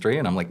season 3?"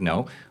 And I'm like,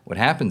 "No." What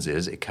happens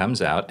is it comes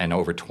out, and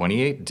over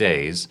 28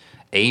 days,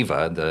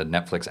 Ava, the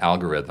Netflix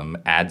algorithm,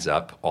 adds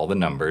up all the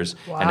numbers,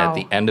 and at Wow.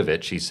 the end of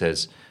it, she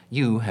says,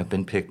 "You have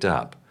been picked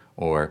up,"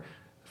 or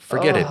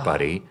 "Forget it,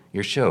 buddy.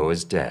 Your show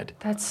is dead."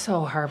 That's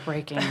so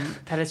heartbreaking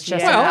that it's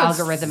just Yeah. an Well,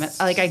 algorithm.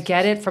 Like, I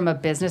get it from a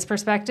business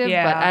perspective,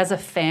 Yeah. but as a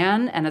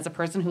fan and as a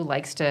person who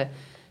likes to,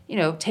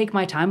 take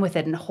my time with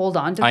it and hold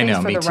on to I things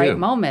know, for me the right too.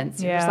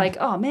 moments. You're just Yeah. like,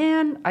 oh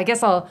man, I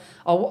guess I'll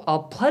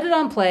put it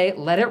on play,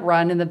 let it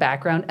run in the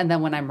background, and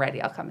then when I'm ready,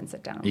 I'll come and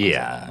sit down. And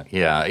watch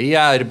it.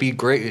 Yeah. It'd be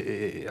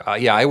great.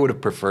 I would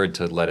have preferred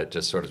to let it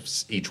just sort of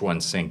each one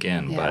sink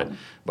in, Yeah.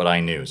 but I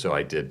knew, so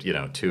I did.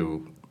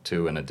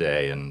 Two in a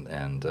day,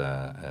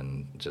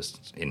 and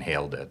just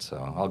inhaled it.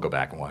 So I'll go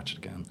back and watch it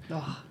again.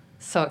 Oh,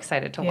 so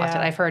excited to watch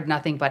Yeah. it. I've heard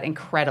nothing but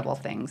incredible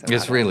things about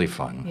It's it. really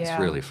fun. Yeah. It's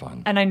really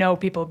fun. And I know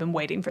people have been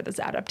waiting for this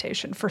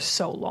adaptation for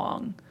so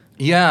long.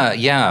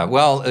 Yeah.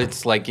 Well,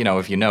 it's like,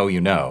 if you know, you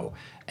know.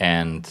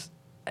 And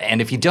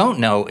if you don't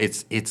know,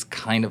 it's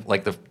kind of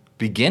like the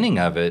beginning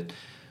of it.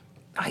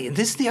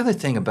 This is the other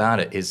thing about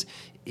it is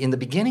in the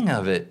beginning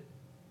of it,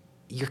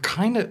 you're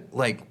kind of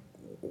like,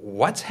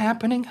 what's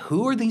happening?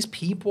 Who are these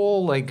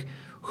people? Like,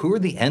 who are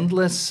the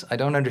Endless? I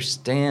don't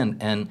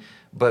understand.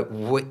 But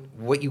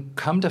what you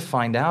come to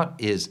find out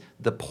is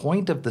the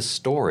point of the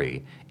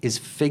story is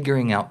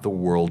figuring out the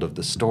world of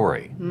the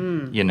story.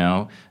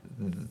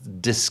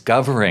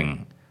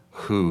 Discovering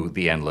who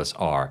the Endless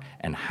are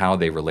and how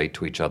they relate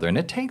to each other. And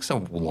it takes a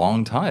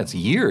long time. It's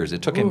years.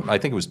 It took him, I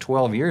think it was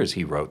 12 years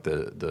he wrote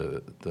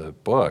the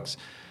books.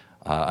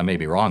 I may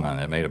be wrong on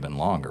it. It may have been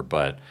longer.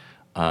 But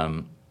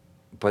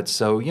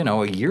so,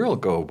 a year will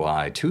go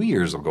by, 2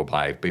 years will go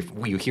by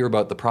before you hear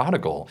about the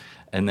prodigal.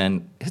 And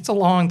then it's a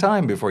long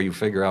time before you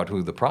figure out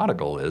who the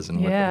prodigal is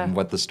and Yeah.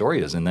 what the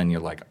story is. And then you're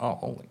like, oh,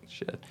 holy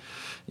shit.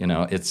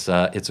 It's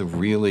a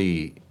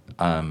really...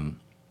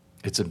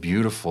 it's a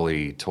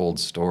beautifully told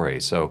story.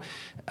 So,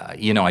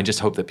 I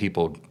just hope that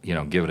people,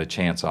 give it a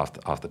chance off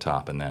the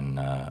top, and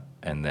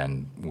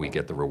then we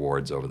get the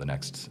rewards over the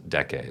next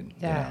decade.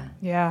 Yeah.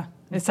 Yeah.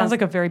 It sounds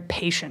like a very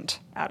patient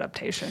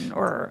adaptation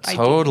or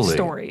Totally.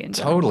 story in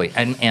general. Totally.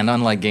 And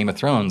unlike Game of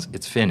Thrones,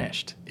 it's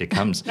finished. It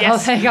comes. Oh,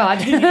 thank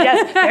God.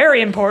 Yes,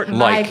 very important.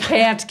 I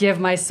can't give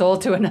my soul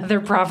to another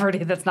property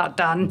that's not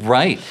done.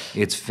 Right.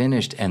 It's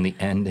finished, and the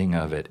ending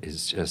of it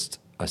is just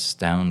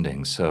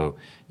astounding. So,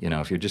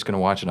 if you're just going to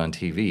watch it on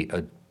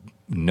TV,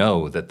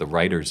 know that the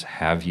writers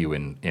have you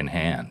in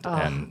hand,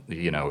 and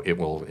it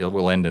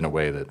will end in a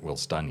way that will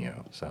stun you.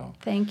 So,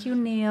 Thank you,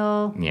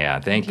 Neil. yeah,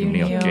 thank you,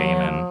 Neil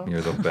Gaiman.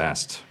 You're the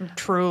best.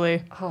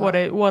 Truly. What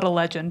a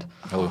legend.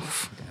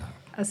 Oof.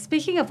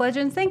 Speaking of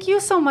legends, thank you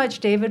so much,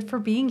 David, for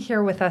being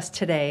here with us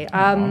today.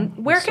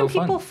 Where it's can so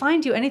fun. people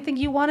find you? Anything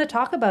you want to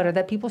talk about or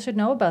that people should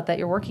know about that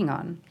you're working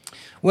on?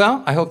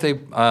 Well, I hope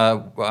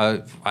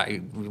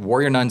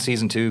Warrior Nun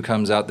Season 2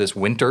 comes out this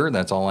winter.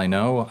 That's all I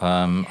know.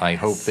 I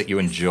hope that you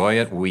enjoy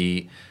it.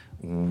 We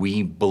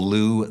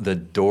blew the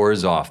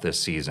doors off this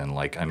season.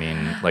 Like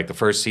the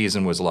first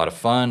season was a lot of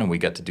fun, and we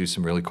got to do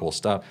some really cool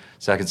stuff.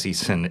 Second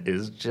season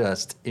is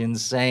just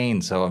insane.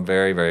 So I'm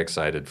very, very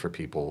excited for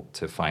people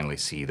to finally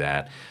see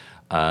that.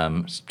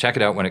 Check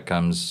it out when it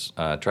comes.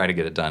 Try to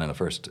get it done in the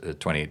first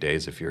 28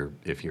 days if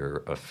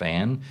you're a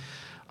fan.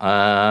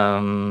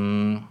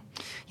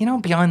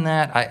 Beyond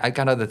that, I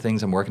got other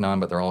things I'm working on,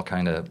 but they're all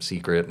kind of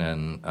secret,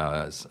 and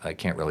I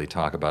can't really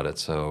talk about it.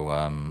 So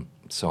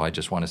I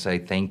just want to say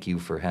thank you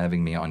for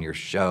having me on your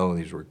show.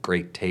 These were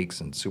great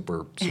takes and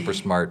super, super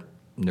smart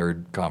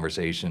nerd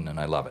conversation, and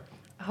I love it.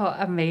 Oh,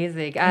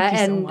 amazing. Thank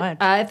you so much.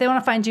 If they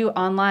want to find you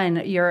online,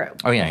 your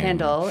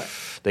handle.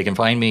 They can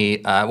find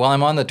me,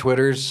 I'm on the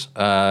Twitters.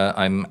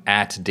 I'm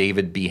at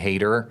David B.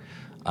 Hayter.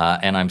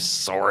 And I'm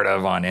sort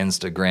of on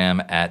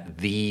Instagram at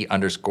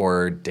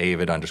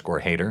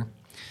 _David_Hayter,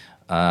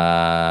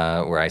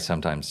 where I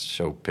sometimes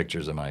show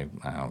pictures of my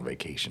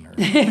vacation or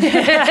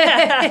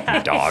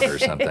my dog or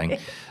something.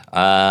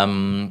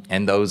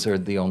 And those are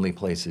the only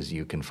places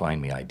you can find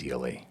me,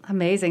 ideally.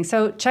 Amazing.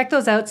 So check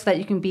those out so that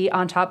you can be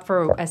on top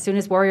for as soon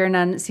as Warrior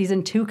Nun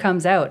Season 2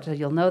 comes out. So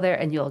you'll know there,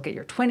 and you'll get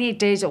your 28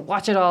 days. You'll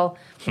watch it all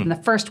in the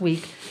first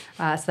week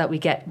so that we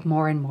get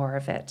more and more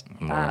of it.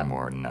 More and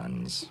more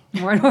nuns.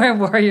 More and more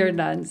Warrior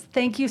Nuns.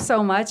 Thank you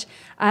so much.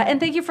 And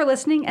thank you for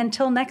listening.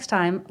 Until next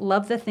time,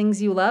 love the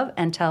things you love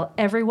and tell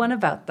everyone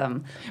about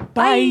them.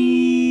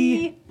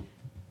 Bye.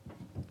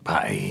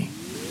 Bye.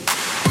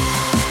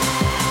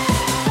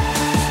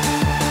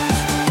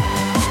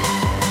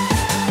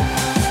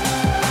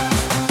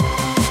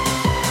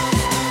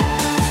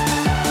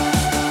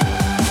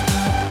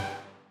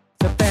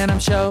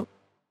 Show.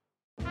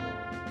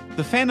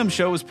 The Fandom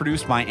Show is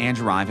produced by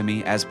Andrew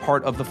Ivamy as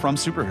part of the From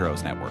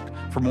Superheroes Network.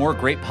 For more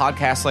great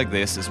podcasts like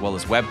this, as well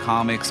as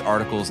webcomics,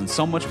 articles, and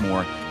so much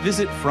more,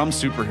 visit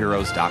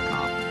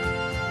FromSuperheroes.com.